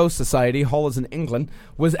Paranormal Ghost Society, Hull is in England,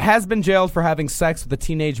 has been jailed for having sex with a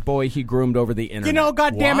teenage boy he groomed over the internet. You know,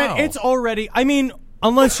 goddammit, it's already... I mean...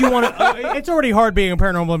 unless you want to. It's already hard being a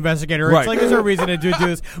paranormal investigator. Right. It's like there's no reason to do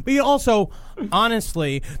this. But you also,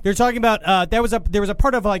 honestly, they're talking about there was a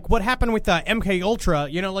part of like what happened with MK Ultra.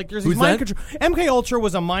 You know, like there's these Who's mind that? control. MK Ultra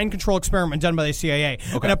was a mind control experiment done by the CIA,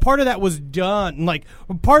 Okay. and a part of that was done. Like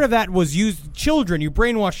part of that was used children. You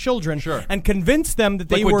brainwash children Sure. and convince them that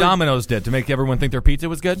they Like what were. Domino's did to make everyone think their pizza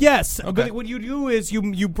was good? Yes, Okay. but what you do is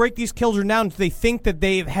you break these children down so they think that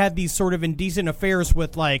they've had these sort of indecent affairs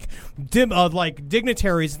with like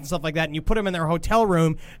dignitaries and stuff like that, and you put them in their hotel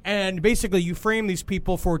room, and basically you frame these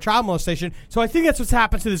people for child molestation. So I think that's what's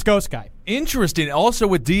happened to this ghost guy. Interesting. Also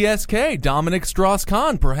with DSK, Dominic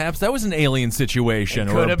Strauss-Kahn, perhaps that was an alien situation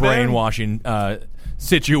It or could a have been. brainwashing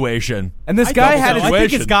situation. And this I guy think had so. his, I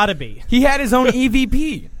think it's got to be. he had his own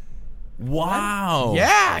EVP. Wow.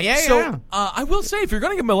 Yeah. So I will say, if you're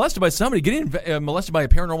going to get molested by somebody, getting molested by a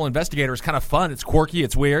paranormal investigator is kind of fun. It's quirky.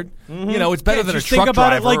 It's weird. You know, it's better than a Just think truck about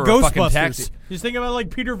driver it like or a fucking Ghostbusters. taxi. Just think about it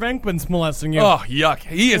like Peter Venkman's molesting you. Oh, yuck.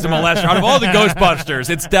 He is a molester. Out of all the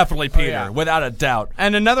Ghostbusters, it's definitely Peter, without a doubt.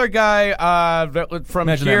 And another guy from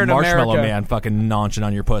Imagine here that in marshmallow America. man fucking naunching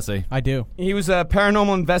on your pussy. I do. He was a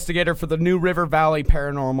paranormal investigator for the New River Valley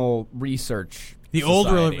Paranormal Research The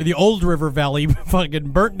old River Valley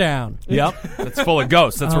fucking burnt down. Yep. That's full of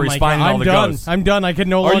ghosts. That's Oh where my he's finding God. all the I'm done. ghosts. I'm done. I can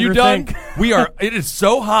no Are longer you done? think. We are. It is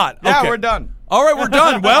so hot. Yeah, Okay. we're done. All right, we're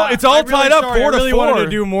done. Well, it's all I'm really tied up sorry. 4 I to really 4. wanted to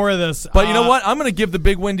do more of this. But you know what? I'm going to give the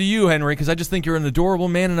big win to you, Henry, because I just think you're an adorable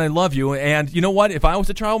man and I love you. And you know what? If I was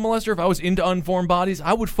a child molester, if I was into unformed bodies,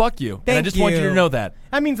 I would fuck you. And I Thank just want you to you. know that.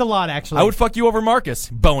 That means a lot, actually. I would fuck you over Marcus,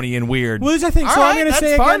 bony and weird. Well, here's the thing. All So right, I'm going to that's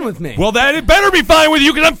say fine again. with me. Well, then it better be fine with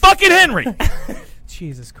you because I'm fucking Henry.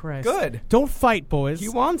 Jesus Christ. Good. Don't fight, boys. He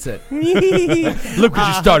wants it. Look what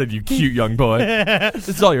you started, you cute young boy.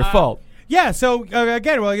 It's all your fault. Yeah, so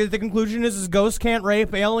again, well, the conclusion is ghosts can't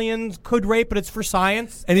rape, aliens could rape, but it's for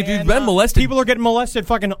science. And if you've been molested- people are getting molested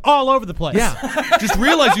fucking all over the place. Yeah. Just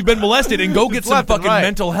realize you've been molested and go get some left and fucking right.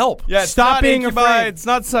 mental help. Yeah, it's Stop not being incubi, afraid. It's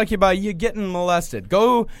not succubi. You're getting molested.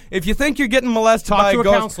 Go if you think you're getting molested Talk by to a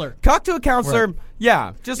ghost, counselor. Talk to a counselor. Right.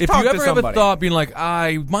 Yeah, just If talk you to ever have somebody. a thought being like,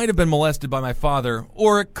 I might have been molested by my father,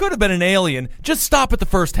 or it could have been an alien, just stop at the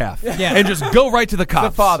first half. Yeah. And just go right to the cops.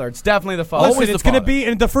 The father. It's definitely the father. Always Listen, the it's going to father. be,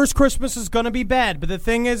 and the first Christmas is going to be bad, but the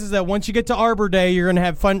thing is that once you get to Arbor Day, you're going to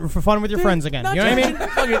have fun with your friends again. Not You know to what I mean?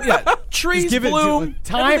 mention fucking- yeah. Trees Just give it bloom.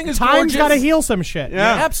 time. Everything is Time's gorgeous. got to heal some shit. Yeah,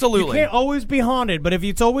 absolutely. You can't always be haunted, but if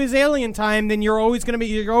it's always alien time, then you're always going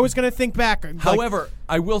to think back. Like, However,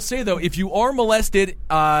 I will say though, if you are molested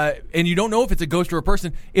and you don't know if it's a ghost or a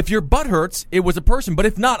person, if your butt hurts, it was a person. But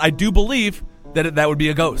if not, I do believe that that would be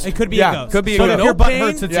a ghost. it could be Yeah, a ghost. could be a But ghost. if No your butt pain?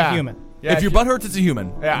 hurts, it's Yeah. a human. Yeah, if your butt hurts, it's a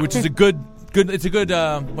human. Yeah. Which is a good. It's a good.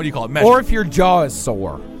 What do you call it? Measure. or if your jaw is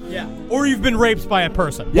sore. Yeah. Or you've been raped by a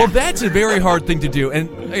person. Well, that's a very hard thing to do,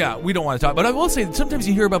 and yeah, we don't want to talk. But I will say that sometimes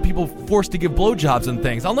you hear about people forced to give blowjobs and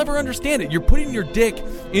things. I'll never understand it. You're putting your dick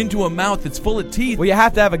into a mouth that's full of teeth. Well, you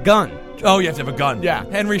have to have a gun. Oh, you have to have a gun. Yeah.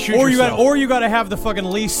 Henry, shoot Or you yourself. got to have the fucking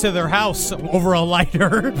lease to their house over a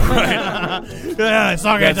lighter. Right. Yeah, it's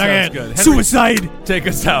not That good. sounds good. Henry- Suicide. Take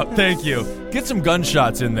us out. Thank you. Get some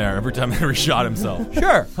gunshots in there every time Henry shot himself.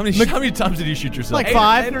 Sure. How many times did you shoot yourself? Like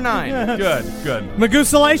 5. 8 or 9. Good.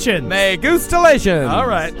 Magustulation. Magustulation. All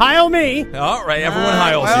right. Heil me. All right. Everyone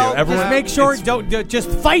heils well, you. Everyone. Just make sure don't just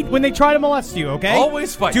fight when they try to molest you. Okay.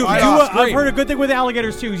 Always fight. Do, Fight do off. I've heard a good thing with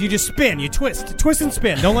alligators too. Is you just spin, you twist and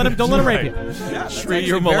spin. Don't let them rape you. Treat your actually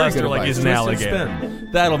very molester good like he's an advice. Twist and alligator.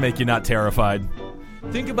 That'll make you not terrified.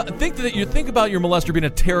 Think about your molester being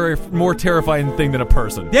a more terrifying thing than a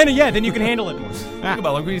person. Then you can handle it more. Think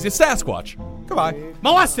about like he's a Sasquatch. Goodbye.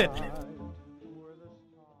 Molested.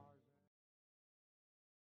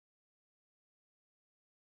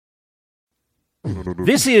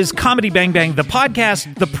 This is Comedy Bang Bang, the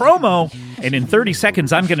podcast, the promo, and in 30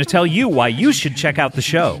 seconds, I'm going to tell you why you should check out the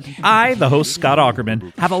show. I, the host Scott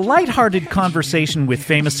Augerman, have a lighthearted conversation with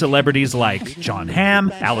famous celebrities like John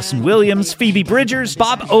Hamm, Allison Williams, Phoebe Bridgers,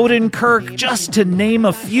 Bob Odenkirk, just to name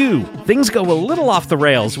a few. Things go a little off the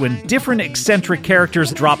rails when different eccentric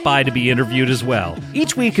characters drop by to be interviewed as well.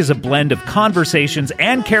 Each week is a blend of conversations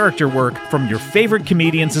and character work from your favorite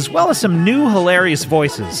comedians as well as some new hilarious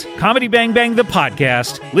voices. Comedy Bang Bang, the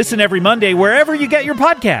podcast. Listen every Monday wherever you get your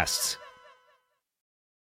podcasts.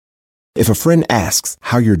 If a friend asks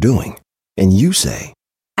how you're doing, and you say,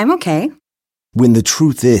 I'm okay. when the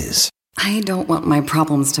truth is, I don't want my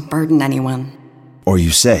problems to burden anyone. or you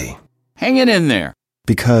say, Hang it in there.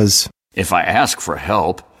 because, If I ask for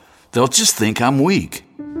help, they'll just think I'm weak.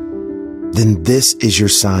 then this is your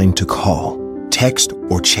sign to call, text,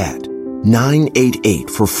 or chat 988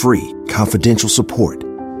 for free, confidential support,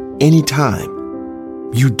 anytime.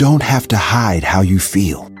 You don't have to hide how you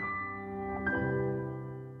feel.